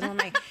 kids. She doesn't want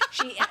my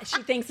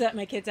she thinks that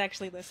my kids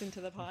actually listen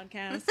to the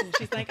podcast, and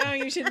she's like, "Oh,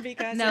 you shouldn't be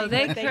cussing." No,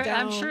 they but curse.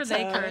 I'm don't, sure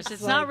they so curse.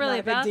 It's not really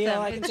a big about deal.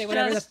 them. I can It's say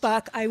whatever the just-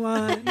 fuck I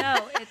want.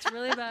 No, it's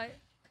really about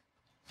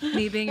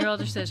me being your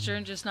older sister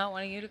and just not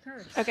wanting you to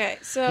curse. Okay,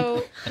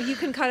 so you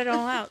can cut it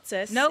all out,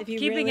 sis. Nope, if you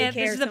keeping really it.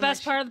 care This is the so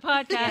best much. part of the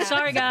podcast.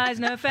 Sorry, guys,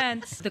 no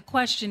offense. The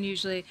question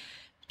usually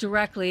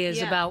directly is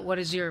Yeah. about what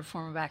is your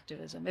form of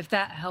activism, if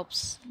that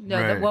helps know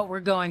Right. that what we're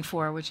going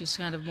for, which is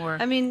kind of more.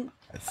 I mean,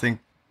 I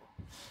think.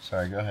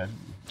 Sorry, go ahead.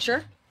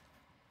 sure.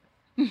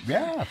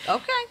 Yeah.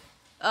 Okay.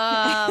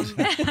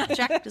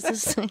 Jack, this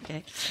is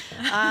okay.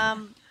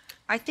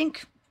 I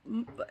think,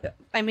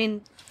 I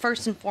mean,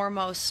 first and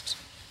foremost,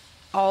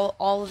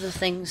 all of the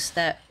things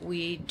that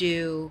we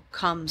do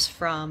comes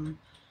from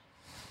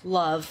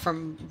love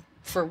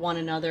for one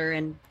another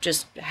and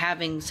just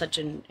having such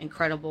an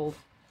incredible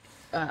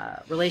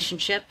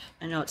relationship.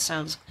 I know it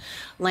sounds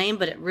lame,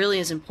 but it really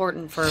is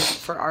important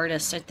for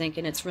artists, I think,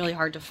 and it's really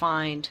hard to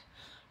find.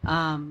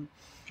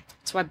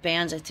 That's why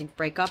bands, I think,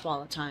 break up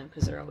all the time,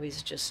 because they're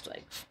always just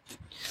like.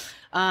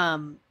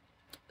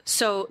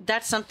 So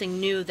that's something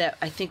new that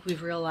I think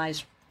we've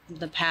realized in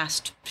the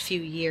past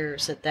few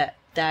years,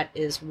 that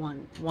is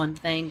one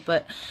thing.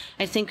 But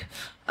I think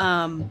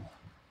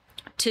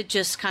to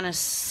just kind of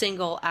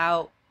single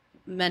out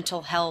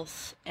mental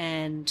health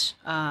and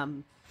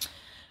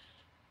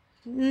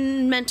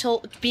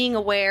being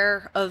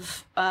aware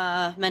of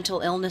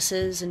mental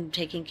illnesses and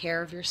taking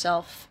care of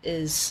yourself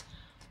is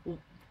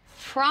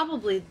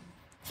probably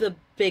the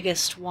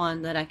biggest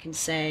one that I can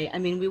say. I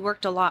mean, we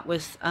worked a lot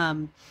with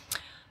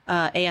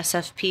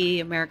ASFP,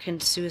 American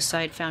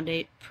Suicide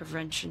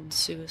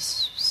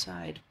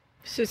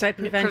Suicide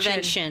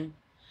prevention.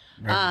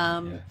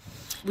 Yeah.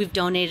 We've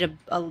donated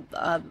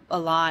a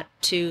lot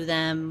to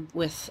them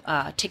with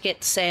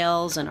ticket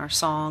sales and our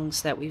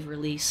songs that we've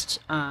released.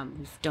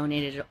 We've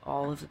donated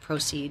all of the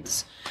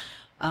proceeds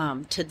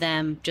to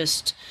them,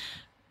 just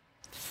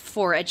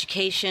for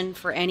education,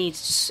 for any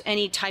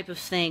type of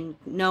thing,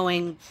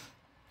 knowing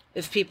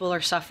if people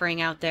are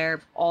suffering out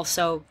there.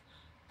 Also,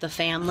 the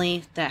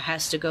family that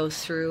has to go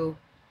through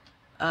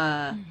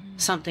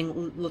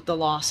something, the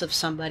loss of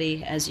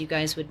somebody, as you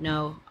guys would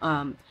know.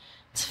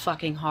 It's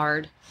fucking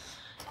hard.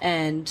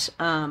 And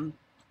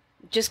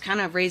just kind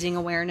of raising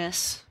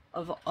awareness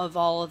of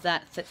all of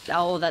that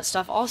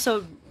stuff.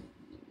 Also,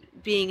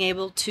 being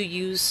able to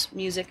use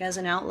music as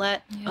an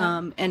outlet.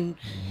 And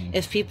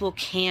if people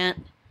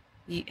can't,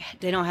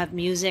 they don't have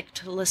music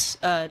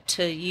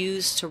to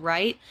use to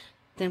write,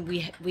 then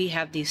we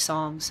have these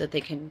songs that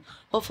they can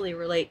hopefully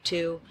relate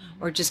to,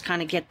 or just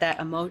kind of get that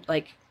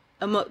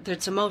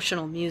that's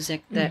emotional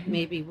music that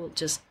maybe will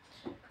just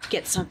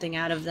get something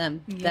out of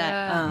them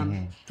that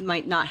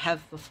might not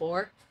have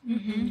before.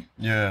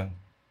 Yeah.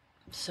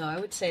 So I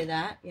would say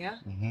that, yeah.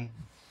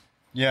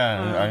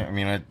 Yeah, I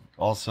mean,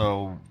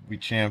 we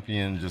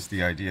champion just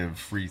the idea of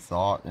free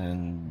thought,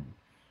 and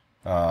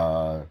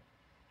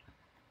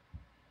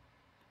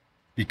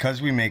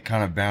because we make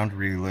kind of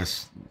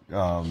boundaryless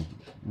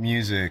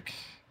music,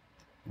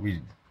 we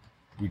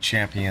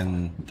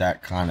champion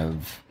that kind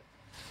of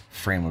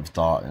frame of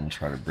thought and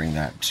try to bring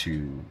that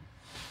to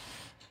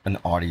an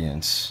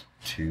audience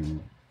to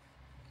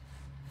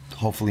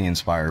hopefully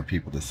inspire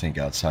people to think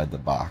outside the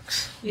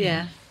box.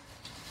 Yeah.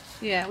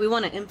 Yeah, we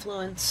want to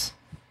influence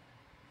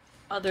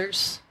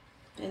others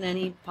in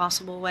any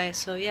possible way.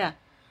 So yeah,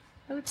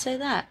 I would say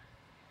that.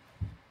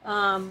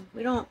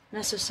 We don't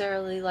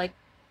necessarily like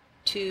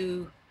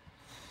to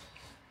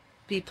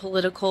be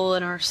political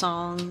in our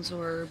songs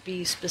or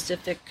be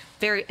specific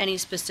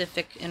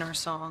in our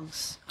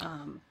songs.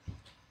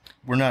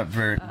 We're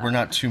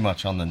not too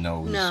much on the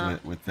nose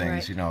with things,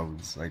 right. you know.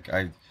 It's like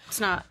I've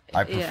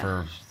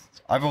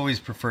always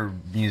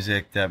preferred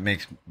music that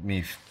makes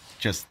me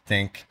just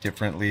think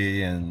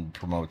differently and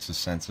promotes a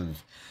sense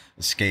of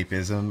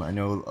escapism. I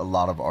know a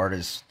lot of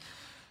artists,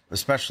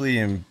 especially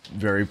in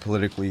very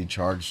politically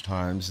charged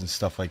times and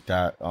stuff like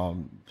that,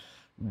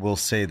 will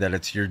say that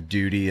it's your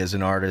duty as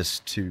an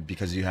artist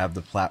because you have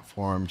the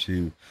platform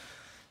to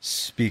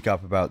speak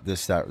up about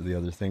this, that, or the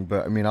other thing.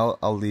 But I mean, I'll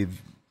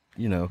leave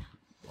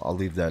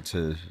that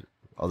to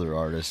other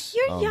artists.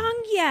 You're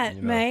young yet,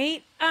 you know.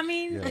 mate. I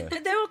mean, Yeah.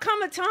 there will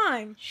come a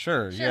time.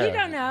 Sure, You yeah.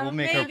 don't know. We'll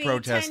make Maybe a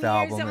protest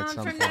 10 years album at on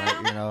some from point, now.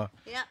 you know.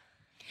 Yeah.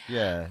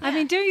 Yeah. I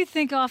mean, don't you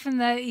think often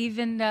that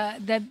even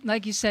that,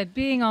 like you said,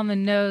 being on the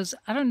nose,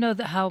 I don't know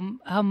that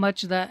how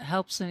much that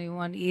helps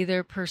anyone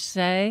either per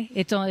se.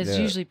 It's Yeah.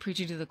 usually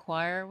preaching to the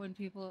choir when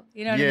people,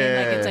 you know what I mean?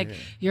 Like it's like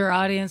your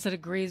audience that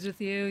agrees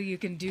with you, you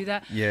can do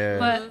that. Yeah.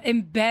 But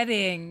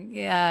embedding,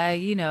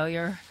 you know,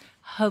 your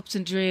hopes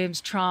and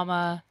dreams,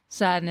 trauma,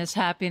 sadness,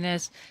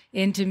 happiness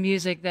into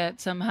music that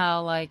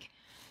somehow like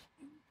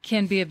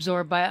can be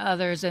absorbed by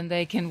others and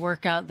they can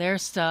work out their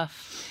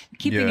stuff.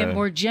 Keeping it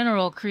more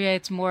general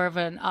creates more of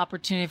an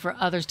opportunity for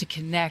others to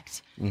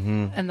connect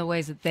in the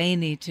ways that they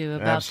need to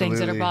about things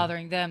that are Absolutely.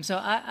 bothering them. So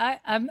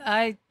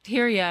I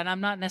hear you, and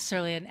I'm not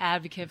necessarily an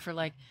advocate for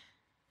like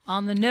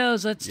on the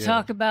nose. Let's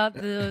talk about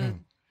the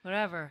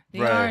whatever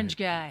the Right. orange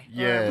guy,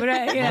 Yeah. or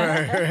whatever, Right,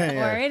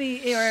 yeah. or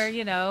any, or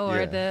you know,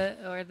 or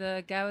Yeah.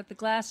 the guy with the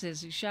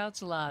glasses who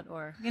shouts a lot,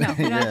 or you know,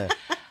 you know. Yeah.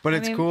 But I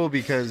it's mean- cool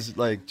because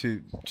like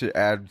to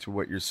add to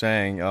what you're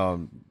saying,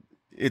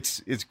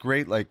 it's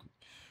great like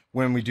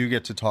when we do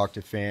get to talk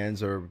to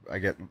fans, or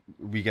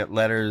we get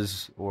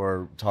letters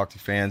or talk to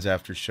fans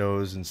after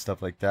shows and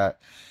stuff like that.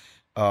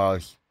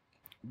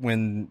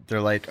 When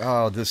they're like,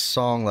 "Oh, this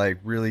song like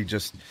really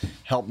just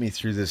helped me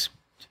through this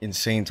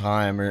insane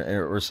time,"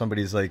 or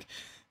somebody's like,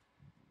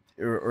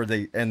 or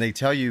they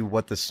tell you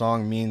what the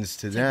song means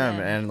to them,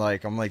 them. and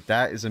like I'm like,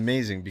 that is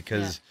amazing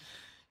because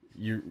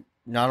you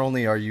not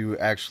only are you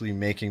actually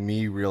making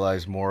me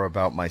realize more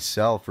about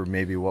myself or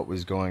maybe what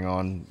was going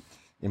on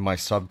in my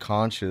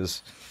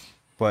subconscious,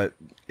 but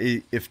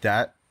if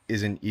that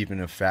isn't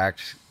even a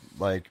fact,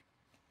 like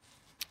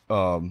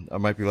I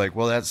might be like,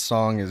 well, that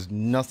song has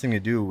nothing to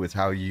do with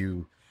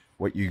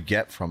what you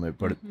get from it,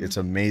 but it's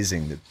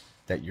amazing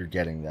that you're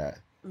getting that.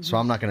 So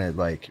I'm not gonna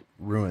like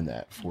ruin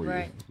that for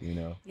Right. you, you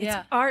know.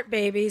 Yeah. Art,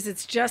 babies.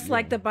 It's just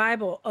like the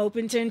Bible,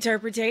 open to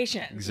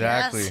interpretation.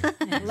 Exactly. Yes.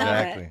 Love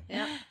Exactly. it.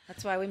 Yeah.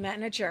 That's why we met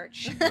in a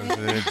church.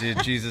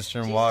 Did Jesus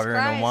turn Jesus water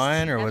into Christ.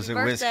 wine, or Happy was it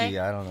birthday. whiskey?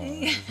 I don't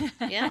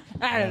know. Yeah.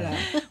 I don't know.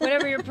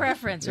 Whatever your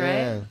preference, right?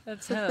 Yeah.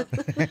 Let's hope.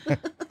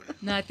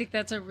 No, I think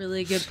that's a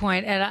really good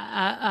point. And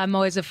I'm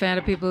always a fan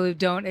of people who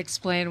don't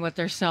explain what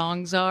their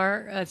songs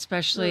are,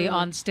 especially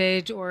on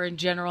stage or in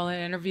general in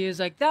interviews.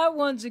 Like, that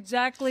one's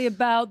exactly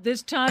about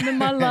this time in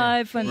my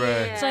life. And Right,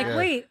 it's like, yeah.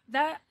 wait,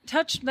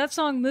 that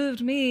song moved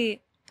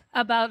me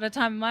about a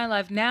time in my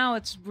life. Now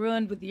it's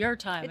ruined with your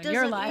time It in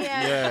your doesn't- life.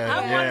 yeah.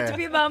 I want it to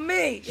be about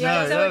me. You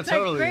know? No, So no, it's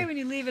totally. like great when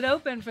you leave it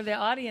open for the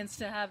audience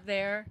to have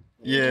their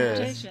Yeah.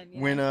 interpretation. You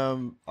know? When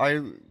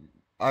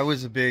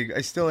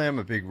I still am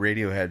a big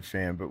Radiohead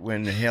fan, but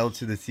when Hail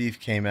to the Thief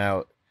came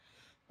out,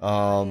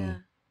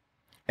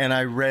 and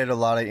I read a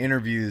lot of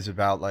interviews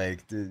about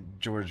like the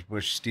George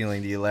Bush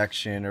stealing the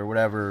election or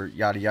whatever,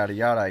 yada yada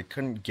yada, I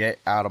couldn't get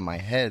out of my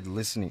head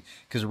listening,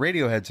 because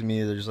Radiohead to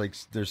me,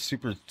 they're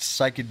super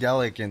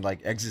psychedelic and like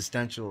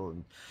existential,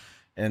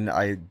 and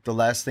the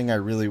last thing I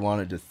really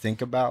wanted to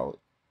think about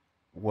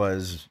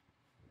was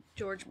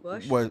George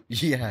Bush.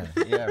 yeah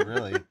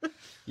really,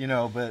 you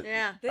know, but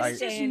Yeah. This I- day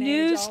It's and age,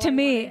 news all to I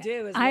me. wanna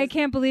do is I listen-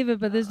 can't believe it,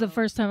 but this is the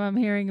first time I'm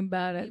hearing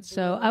about it.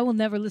 So I will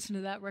never listen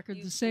to that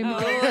record the same blew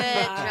again. Do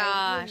it,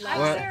 Josh. I'm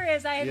What?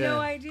 serious. I had Yeah. no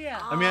idea.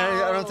 I mean,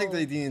 I don't think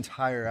Oh. the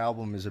entire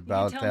album is You can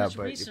about tell that, how much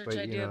but research but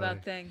I you do know,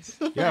 about things.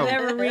 yeah, I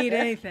never read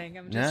anything.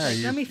 I'm just nah,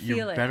 like, let me you're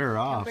feel it. better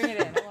off. Bring it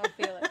in. I want to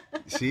feel it.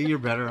 See, you're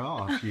better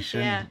off. You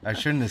shouldn't. Yeah. I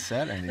shouldn't have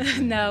said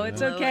anything. No, you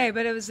it's know? okay,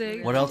 but it was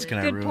a What else can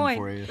I good ruin point.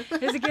 for you?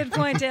 It's a good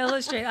point to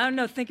illustrate. I don't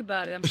know. Think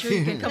about it. I'm sure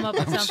you can come up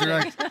with I'm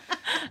something.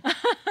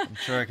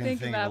 sure I can think,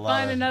 Think of about a lot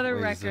find of another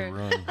ways to record.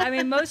 ruin. I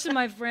mean, most of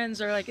my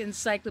friends are like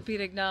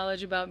encyclopedic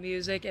knowledge about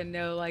music and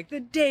know like the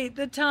date,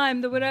 the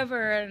time, the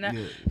whatever,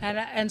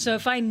 and so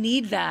if I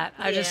need that,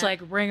 I just Yeah.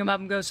 like ring them up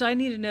and go. So I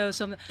need to know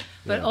something,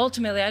 but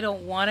ultimately I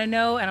don't want to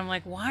know, and I'm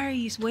like, why are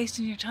you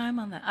wasting your time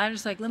on that? I'm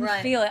just like, let me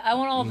Right. feel it. I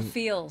want all the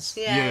feels.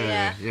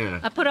 Yeah. yeah.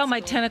 I put out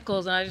my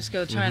tentacles and I just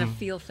go trying to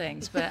feel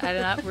things, but I'm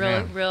not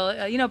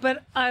real, you know.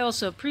 But I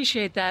also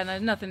appreciate that, and I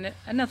have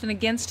nothing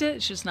against it.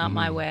 It's just not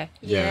my way,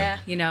 Yeah.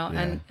 you know.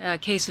 And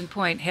case in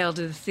point, "Hail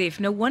to the Thief."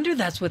 No wonder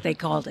that's what they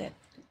called it.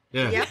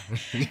 Yeah. Yep.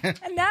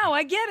 And now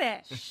I get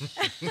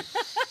it.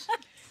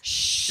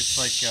 It's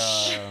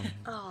like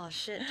Oh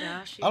shit,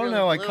 Josh. You I don't really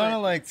know. I blew kind it.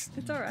 of liked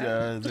It's all right.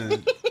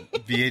 the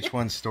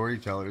VH1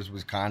 Storytellers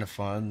was kind of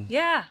fun,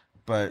 Yeah,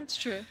 but that's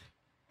true.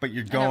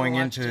 you're never going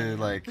watched into it.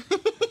 like,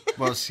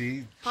 well,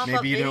 see, Pop-up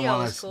maybe you didn't video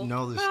want was to cool.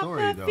 know the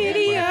story Pop-up though.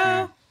 video.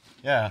 But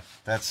if yeah,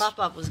 that's Pop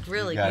Up was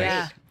really you got great.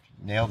 Yeah. it.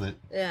 Nailed it.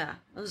 Yeah,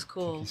 that was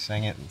cool. You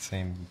sang it in the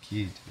same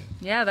key too.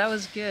 Yeah, that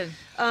was good.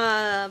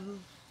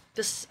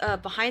 This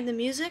behind the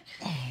music.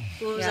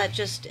 What was Yeah. that?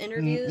 Just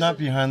interviews. Not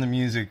behind the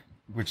music,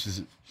 which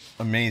is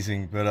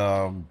amazing, but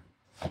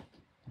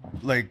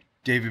like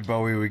David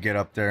Bowie would get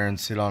up there and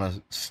sit on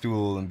a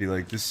stool and be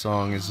like, "This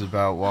song is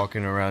about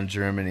walking around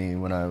Germany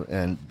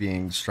and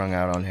being strung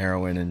out on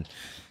heroin and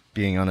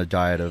being on a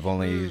diet of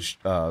only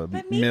But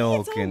maybe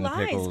milk it's all and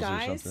lies, pickles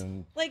guys. or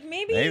something. Like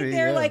maybe Maybe,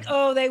 they're yeah. like,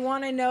 oh, they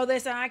want to know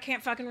this, and I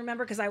can't fucking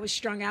remember because I was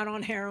strung out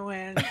on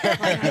heroin. You know what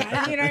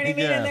I mean?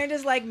 Yeah. And they're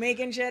just like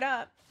making shit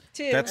up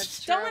too.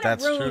 That's Don't let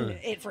That's it ruin true.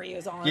 it for you.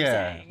 Is all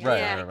Yeah, I'm saying. right,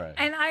 Yeah. right.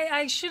 And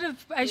I should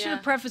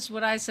have prefaced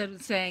what I said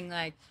with saying,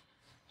 like,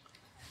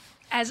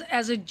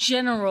 as a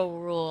general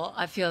rule,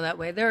 I feel that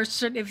way. There are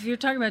certain, if you're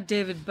talking about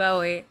David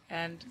Bowie,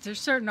 and there's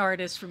certain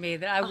artists for me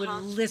that I would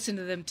listen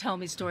to them tell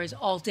me stories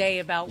all day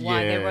about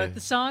why they Yeah. wrote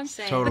the song.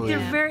 Same. Totally. But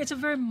Yeah. it's a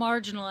very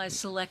marginalized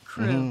select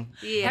crew.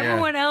 Mm-hmm. Yeah.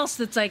 Everyone else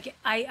that's like,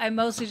 I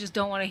mostly just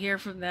don't want to hear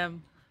from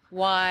them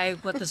why,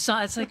 what the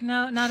song. It's like,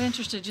 no, not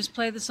interested. Just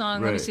play the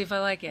song. Let me Right. see if I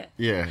like it.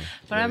 Yeah.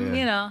 But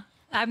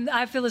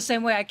I feel the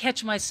same way. I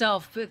catch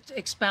myself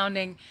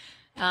expounding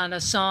on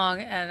a song,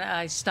 and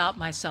I stop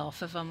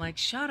myself if I'm like,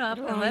 shut up.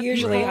 And let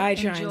Usually people I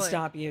try enjoy. and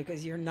stop you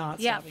because you're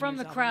not. Yeah, stopping from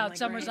the yourself. crowd, I'm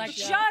someone's Ray, like,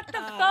 shut the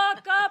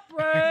fuck up,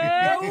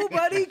 Ray.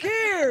 Nobody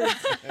cares.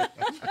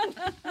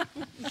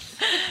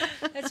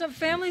 That's what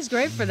family's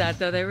great for that,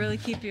 though. They really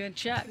keep you in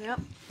check. Yep.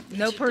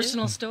 No you do.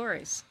 personal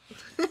stories.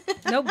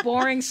 No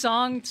boring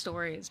song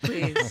stories,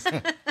 please.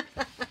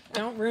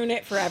 Don't ruin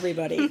it for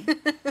everybody.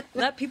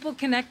 Let people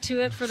connect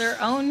to it for their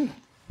own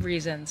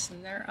reasons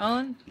and their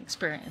own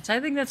experience. I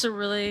think that's a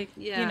really,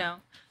 Yeah.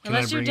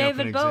 unless you're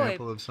David Bowie.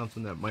 of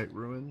something that might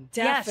ruin?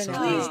 Yes,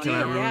 Definitely. please do. Can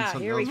I ruin Yeah,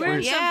 something here we else go. for you?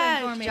 Ruin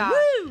something for me. Josh.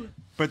 Woo!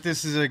 But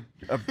this is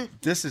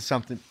this is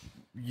something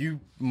you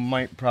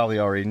might probably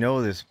already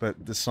know this,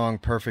 but the song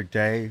 "Perfect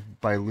Day"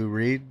 by Lou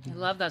Reed. I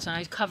love that song.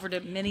 I've covered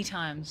it many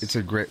times. It's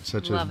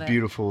such Love a it.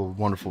 beautiful,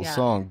 wonderful Yeah.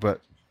 song,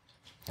 but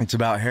it's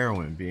about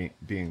heroin,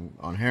 being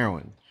on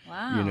heroin.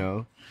 Wow. You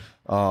know.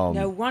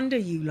 No wonder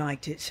you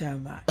liked it so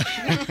much.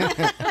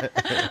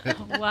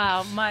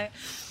 Wow. My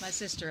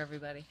sister,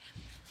 everybody.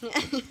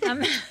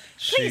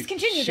 Please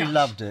continue, She Josh.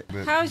 loved it.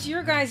 But How's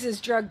your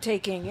guys' drug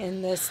taking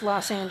in this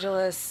Los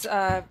Angeles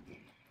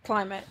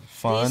climate?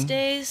 fun. These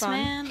days, Fun.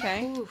 man.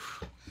 Okay.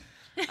 Oof.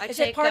 I Is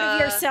take it part of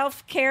your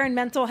self-care and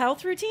mental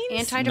health routines?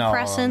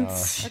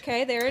 antidepressants,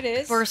 Okay, there it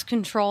is. birth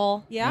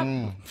control,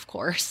 Yep, of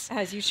course.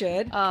 as you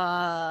should.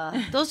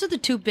 Those are the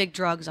two big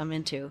drugs I'm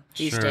into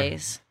these Sure.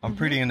 days. I'm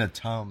pretty into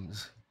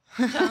Tums.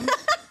 Yeah,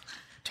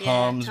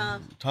 Tums,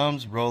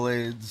 Tums.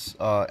 Rolaids,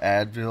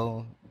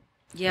 Advil.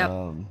 Yep.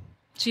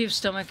 Do you have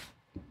stomach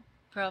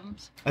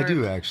problems? I Or,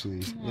 do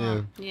actually.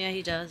 Yeah. Yeah,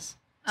 he does.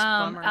 It's a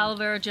bummer. aloe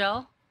vera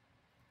gel.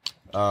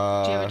 Do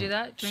you ever do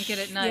that? Drink it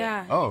at night.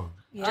 Yeah. Oh,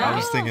 Yeah. I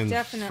was thinking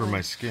Definitely. for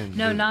my skin.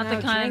 No, but- not No,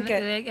 the kind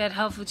drink it. at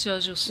health food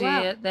stores. You'll see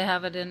Wow. it. They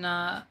have it in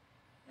the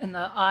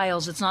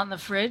aisles. It's not in the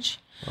fridge,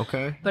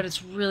 Okay. but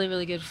it's really,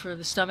 really good for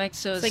the stomach.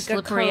 So it's like a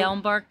slippery coat.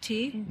 elm bark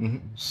tea.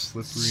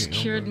 Slippery.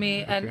 Cured elbow.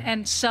 me, Okay.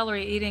 and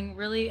celery. Eating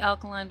really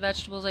alkaline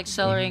vegetables like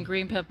celery and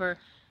green pepper.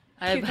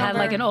 I had Cucumber.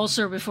 like an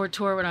ulcer before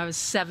tour when I was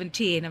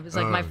 17. It was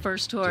like my Oh,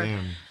 first tour.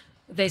 Damn.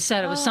 They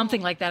said it was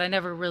something like that. I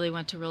never really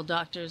went to real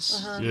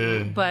doctors.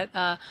 Yeah. But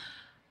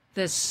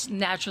this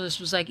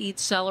naturalist was like, eat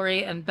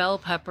celery and bell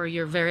pepper.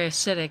 You're very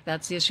acidic.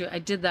 That's the issue. I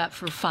did that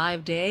for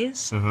 5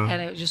 days, and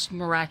it just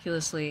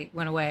miraculously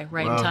went away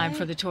right in Wow. time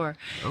for the tour.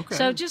 Okay,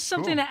 So just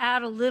something cool. to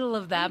add a little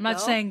of that. I'm not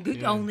go. saying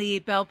Yeah. only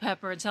eat bell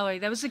pepper and celery.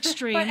 That was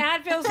extreme. But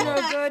Advil's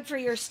no good for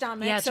your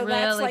stomach, Yeah, it's so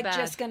that's really like bad.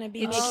 just going to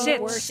be It making it sits.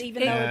 worse,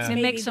 even It- though it's it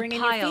maybe makes a bringing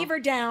pile. your fever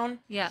down.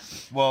 Yeah.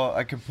 Well,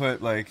 I could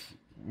put like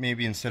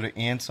maybe instead of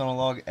ants on a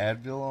log,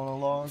 Advil on a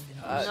log.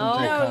 no,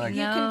 Something No, kinda you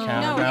can. No,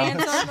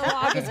 counterbalance. ants on the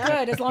log is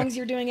good as long as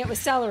you're doing it with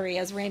celery,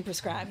 as Rain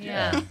prescribed.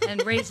 Yeah,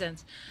 and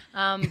raisins.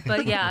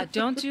 But yeah,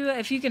 don't do it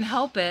if you can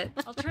help it.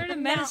 Alternative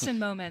medicine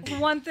moment.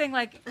 One thing,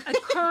 like a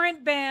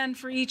current band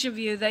for each of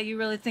you that you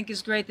really think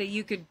is great that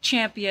you could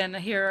champion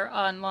here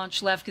on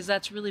Launch Left, because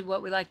that's really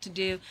what we like to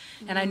do.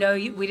 And I know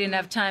we didn't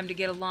have time to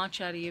get a launch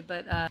out of you,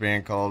 but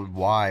Band called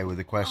Y with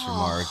a question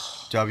mark.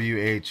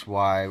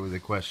 WHY with a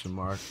question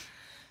mark.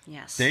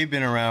 Yes. They've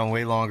been around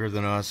way longer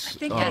than us. I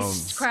think I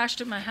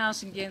crashed at my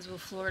house in Gainesville,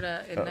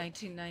 Florida in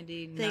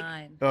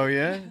 1999. Oh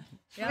yeah.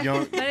 Yeah.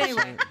 Yo- But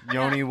anyway,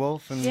 Yoni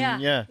Wolf and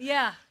yeah,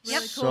 yeah. really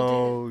cool.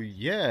 So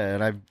yeah,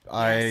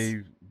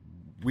 and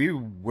we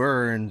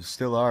were and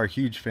still are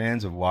huge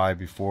fans of Y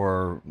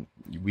before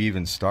we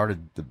even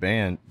started the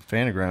band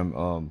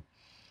Phantogram.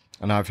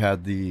 And I've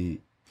had the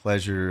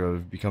pleasure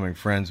of becoming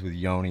friends with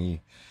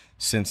Yoni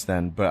since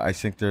then. But I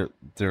think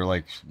they're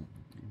like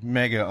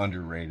mega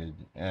underrated,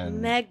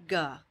 and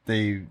Mega.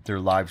 their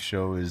live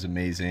show is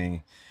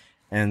amazing,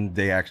 and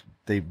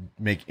they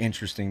make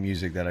interesting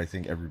music that I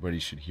think everybody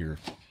should hear.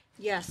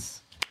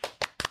 Yes.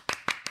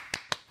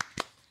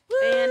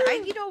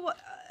 And you know what?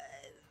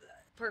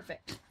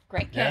 Perfect.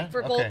 Great. Yeah?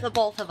 For Okay.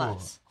 both of Cool,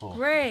 us. cool.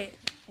 Great.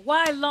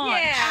 Why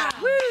launch? Yeah.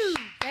 Woo!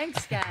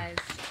 Thanks, guys.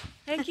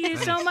 Thank you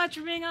so much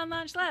for being on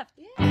Launch Left.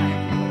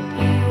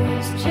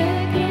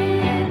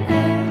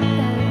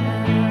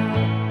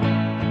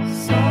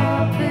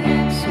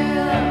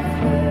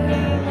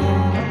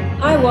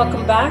 Hi,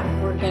 welcome back.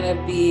 We're going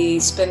to be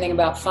spending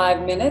about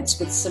 5 minutes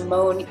with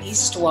Simone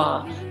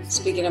Istwa,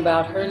 speaking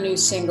about her new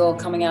single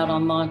coming out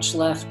on Launch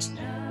Left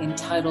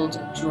entitled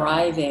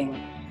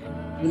Driving.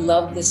 We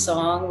love the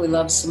song. We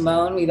love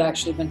Simone. We've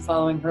actually been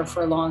following her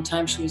for a long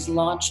time. She was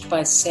launched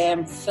by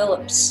Sam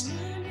Phillips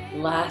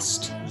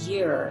last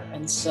year,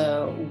 and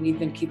so we've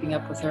been keeping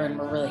up with her, and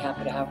we're really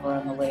happy to have her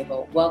on the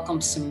label.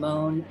 Welcome,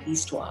 Simone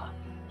Istwa.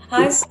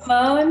 Hi,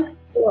 Simone.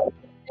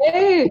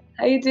 Hey,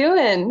 how you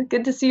doing?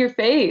 Good to see your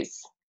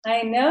face.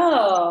 I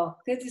know.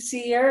 Good to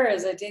see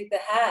yours. I dig the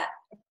hat.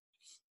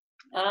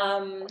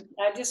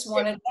 I just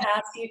wanted to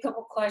ask you a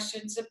couple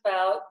questions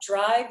about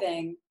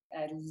driving.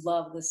 I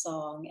love the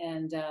song,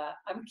 and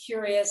I'm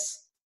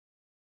curious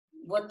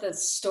what the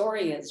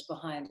story is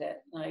behind it,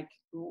 like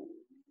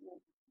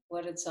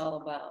what it's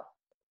all about.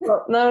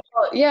 Well, no,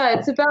 yeah,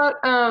 it's about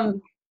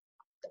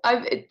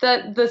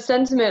the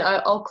sentiment.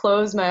 I'll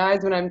close my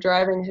eyes when I'm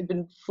driving had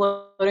been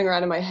floating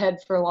around in my head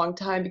for a long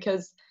time,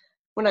 because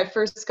when I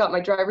first got my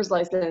driver's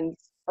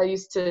license, I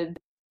used to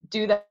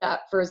do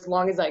that for as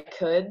long as I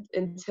could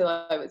until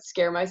I would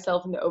scare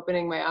myself into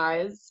opening my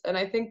eyes. And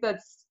I think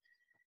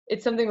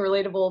it's something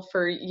relatable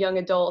for young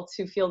adults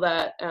who feel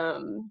that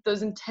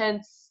those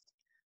intense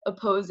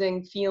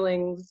opposing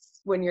feelings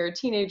when you're a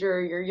teenager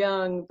or you're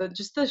young, but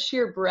just the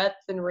sheer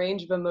breadth and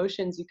range of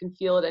emotions you can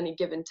feel at any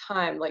given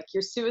time. Like,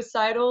 you're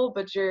suicidal,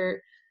 but you're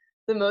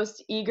the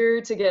most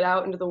eager to get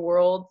out into the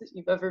world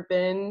you've ever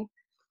been.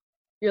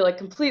 You're like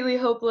completely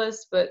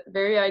hopeless, but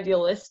very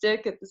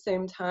idealistic at the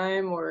same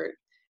time. Or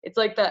it's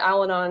like that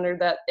Al-Anon or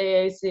that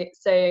AA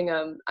saying,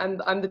 I'm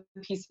the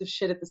piece of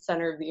shit at the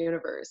center of the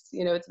universe.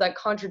 You know, it's that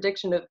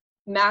contradiction of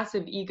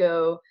massive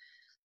ego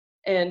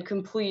and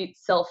complete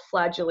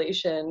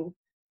self-flagellation.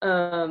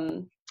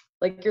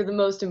 Like, you're the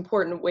most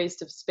important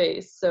waste of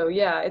space. So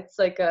yeah, it's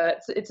like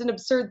it's an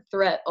absurd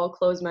threat. I'll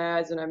close my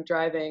eyes when I'm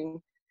driving,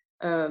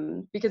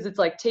 because it's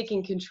like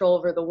taking control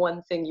over the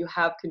one thing you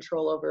have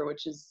control over,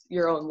 which is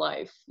your own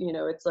life. You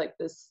know, it's like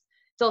this.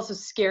 It's also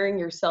scaring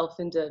yourself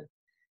into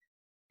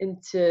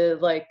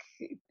like,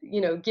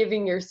 you know,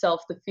 giving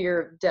yourself the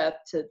fear of death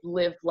to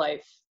live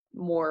life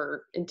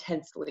more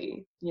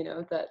intensely. You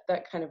know,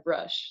 that kind of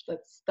rush.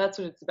 That's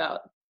what it's about,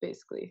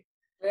 basically.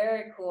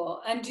 Very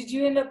cool. And did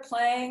you end up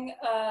playing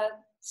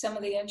some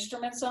of the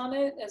instruments on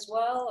it as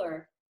well,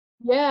 or?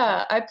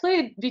 Yeah, I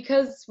played,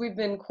 because we've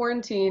been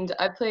quarantined,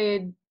 I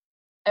played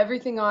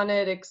everything on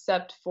it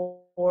except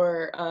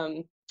for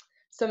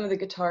some of the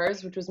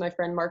guitars, which was my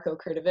friend Marco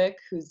Kritovic,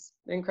 who's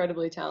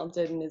incredibly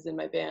talented and is in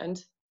my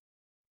band.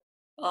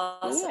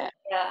 Awesome.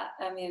 Yeah.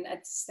 I mean, I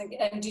just think,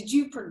 and did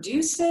you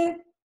produce it,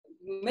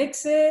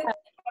 mix it?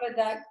 How did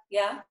that,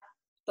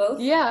 both?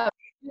 Yeah,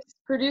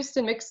 produced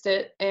and mixed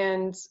it,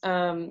 and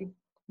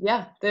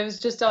yeah, there was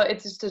just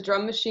it's just a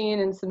drum machine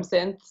and some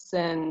synths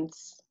and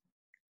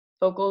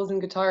vocals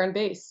and guitar and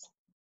bass.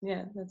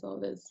 Yeah, that's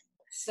all it is.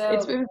 So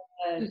it's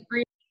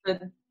free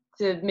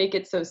to make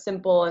it so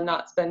simple and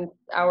not spend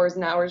hours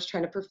and hours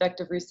trying to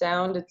perfect every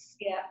sound. It's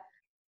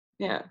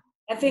yeah.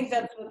 I think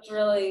that's what's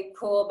really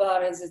cool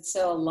about it, is it's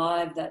so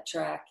alive, that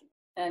track,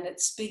 and it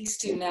speaks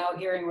to now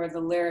hearing where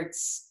the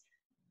lyrics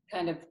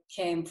kind of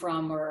came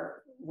from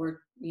or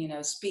were, you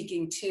know,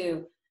 speaking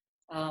to.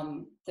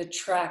 The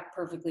track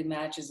perfectly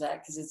matches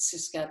that, because it's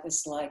just got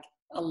this like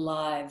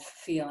alive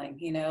feeling,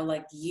 you know,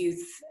 like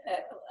youth,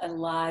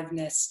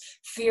 aliveness,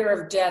 fear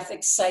of death,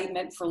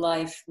 excitement for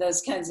life.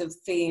 Those kinds of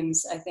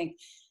themes, I think,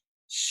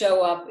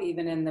 show up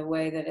even in the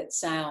way that it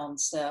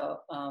sounds. So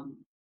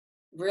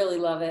really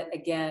love it.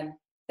 Again,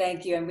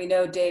 thank you. And we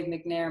know Dave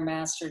McNair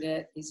mastered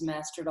it. He's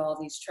mastered all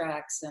these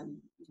tracks, and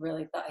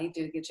really thought he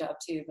did a good job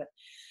too. But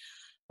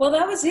well,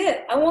 that was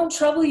it. I won't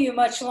trouble you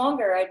much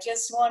longer. I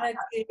just wanted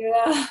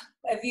to,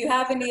 if you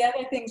have any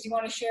other things you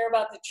want to share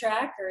about the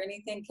track or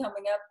anything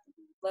coming up,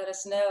 let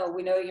us know.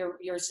 We know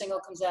your single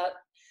comes out.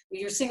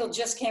 Your single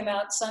just came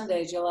out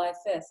Sunday, July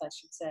 5th, I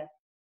should say.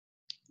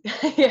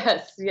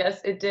 Yes,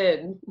 it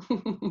did.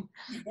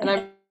 And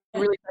I'm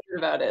really excited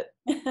about it.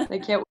 I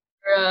can't wait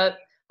for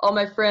all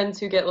my friends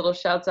who get little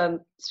shouts out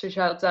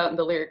in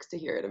the lyrics to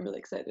hear it. I'm really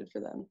excited for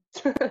them.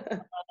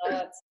 Oh,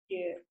 that's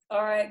cute.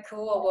 All right,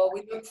 cool. Well,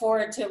 we look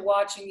forward to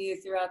watching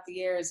you throughout the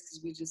years,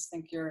 because we just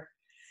think you're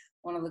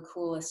one of the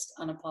coolest,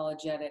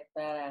 unapologetic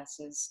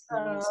badasses.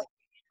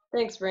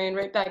 Thanks, Rain.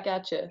 Right back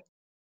at you.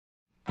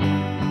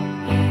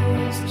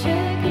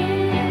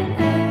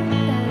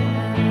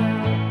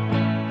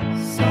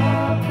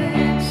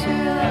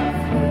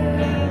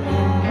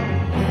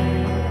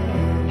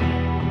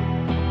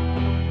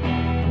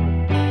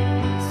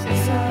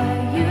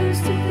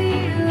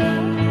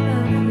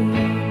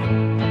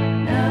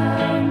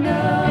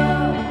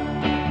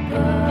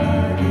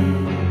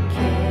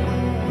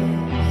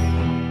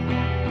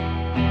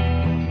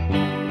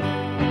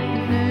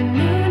 Her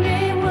new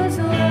name was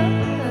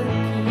Lucky,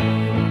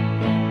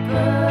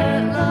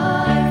 but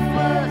life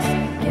was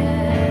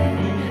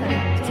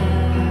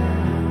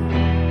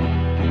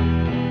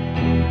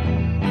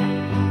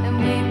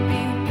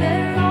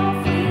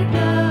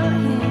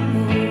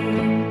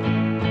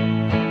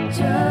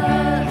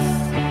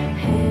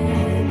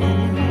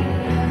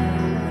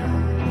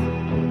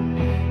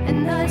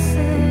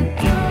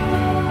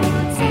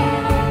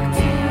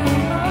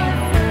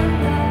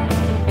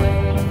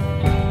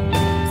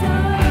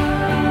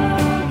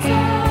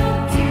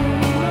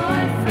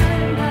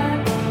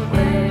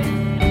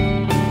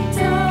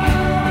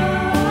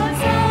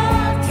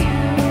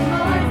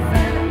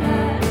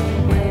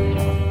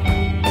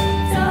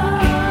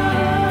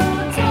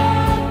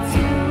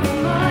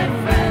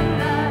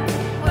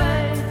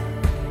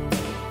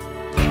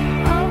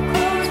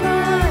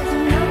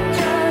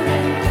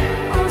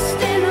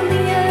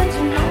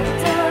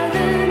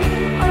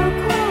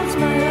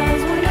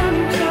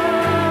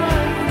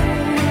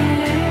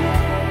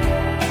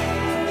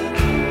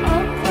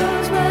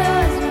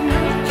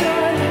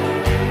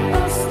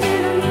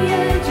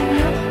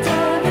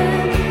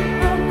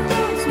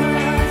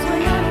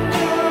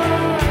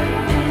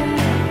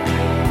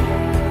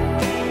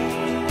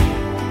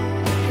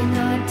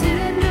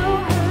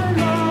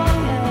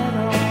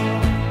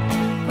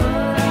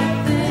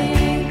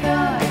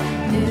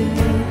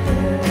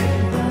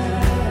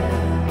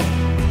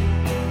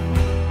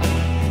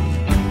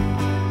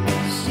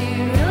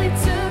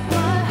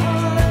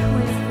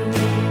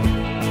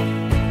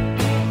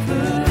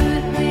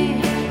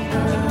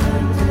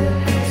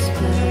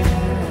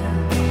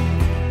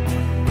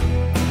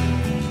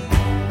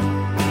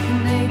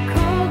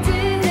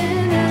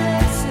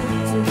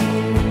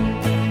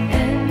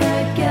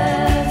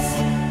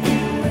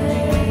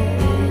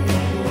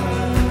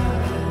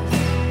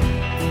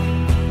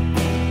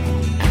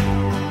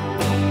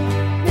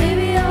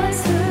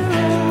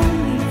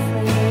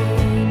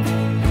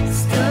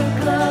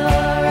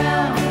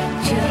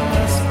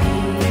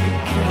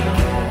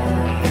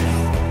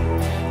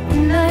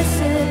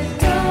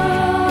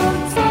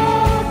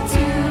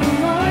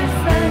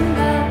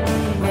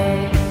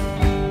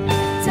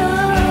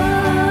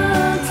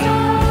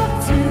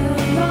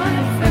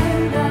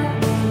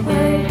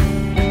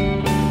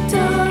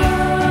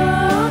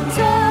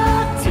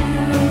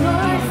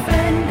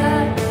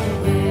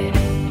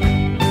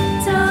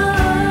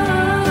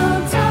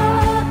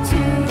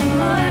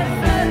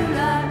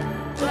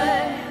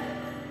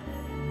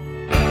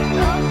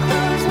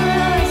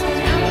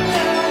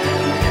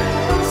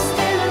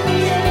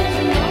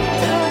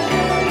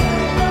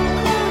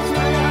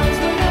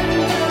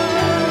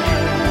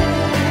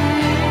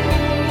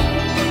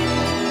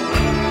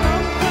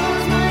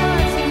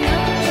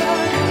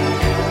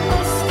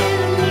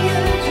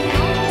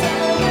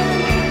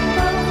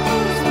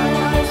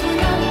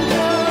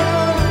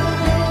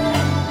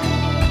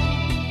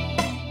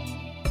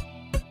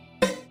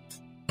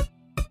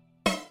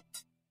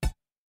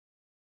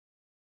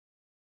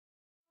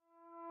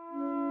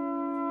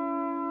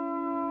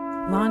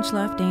Launch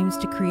Left aims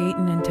to create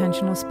an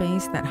intentional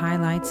space that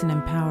highlights and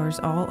empowers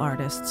all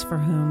artists for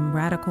whom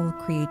radical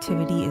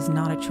creativity is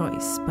not a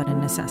choice, but a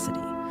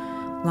necessity.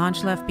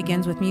 Launch Left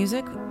begins with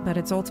music, but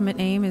its ultimate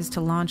aim is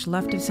to launch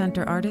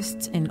left-of-center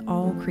artists in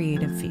all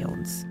creative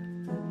fields.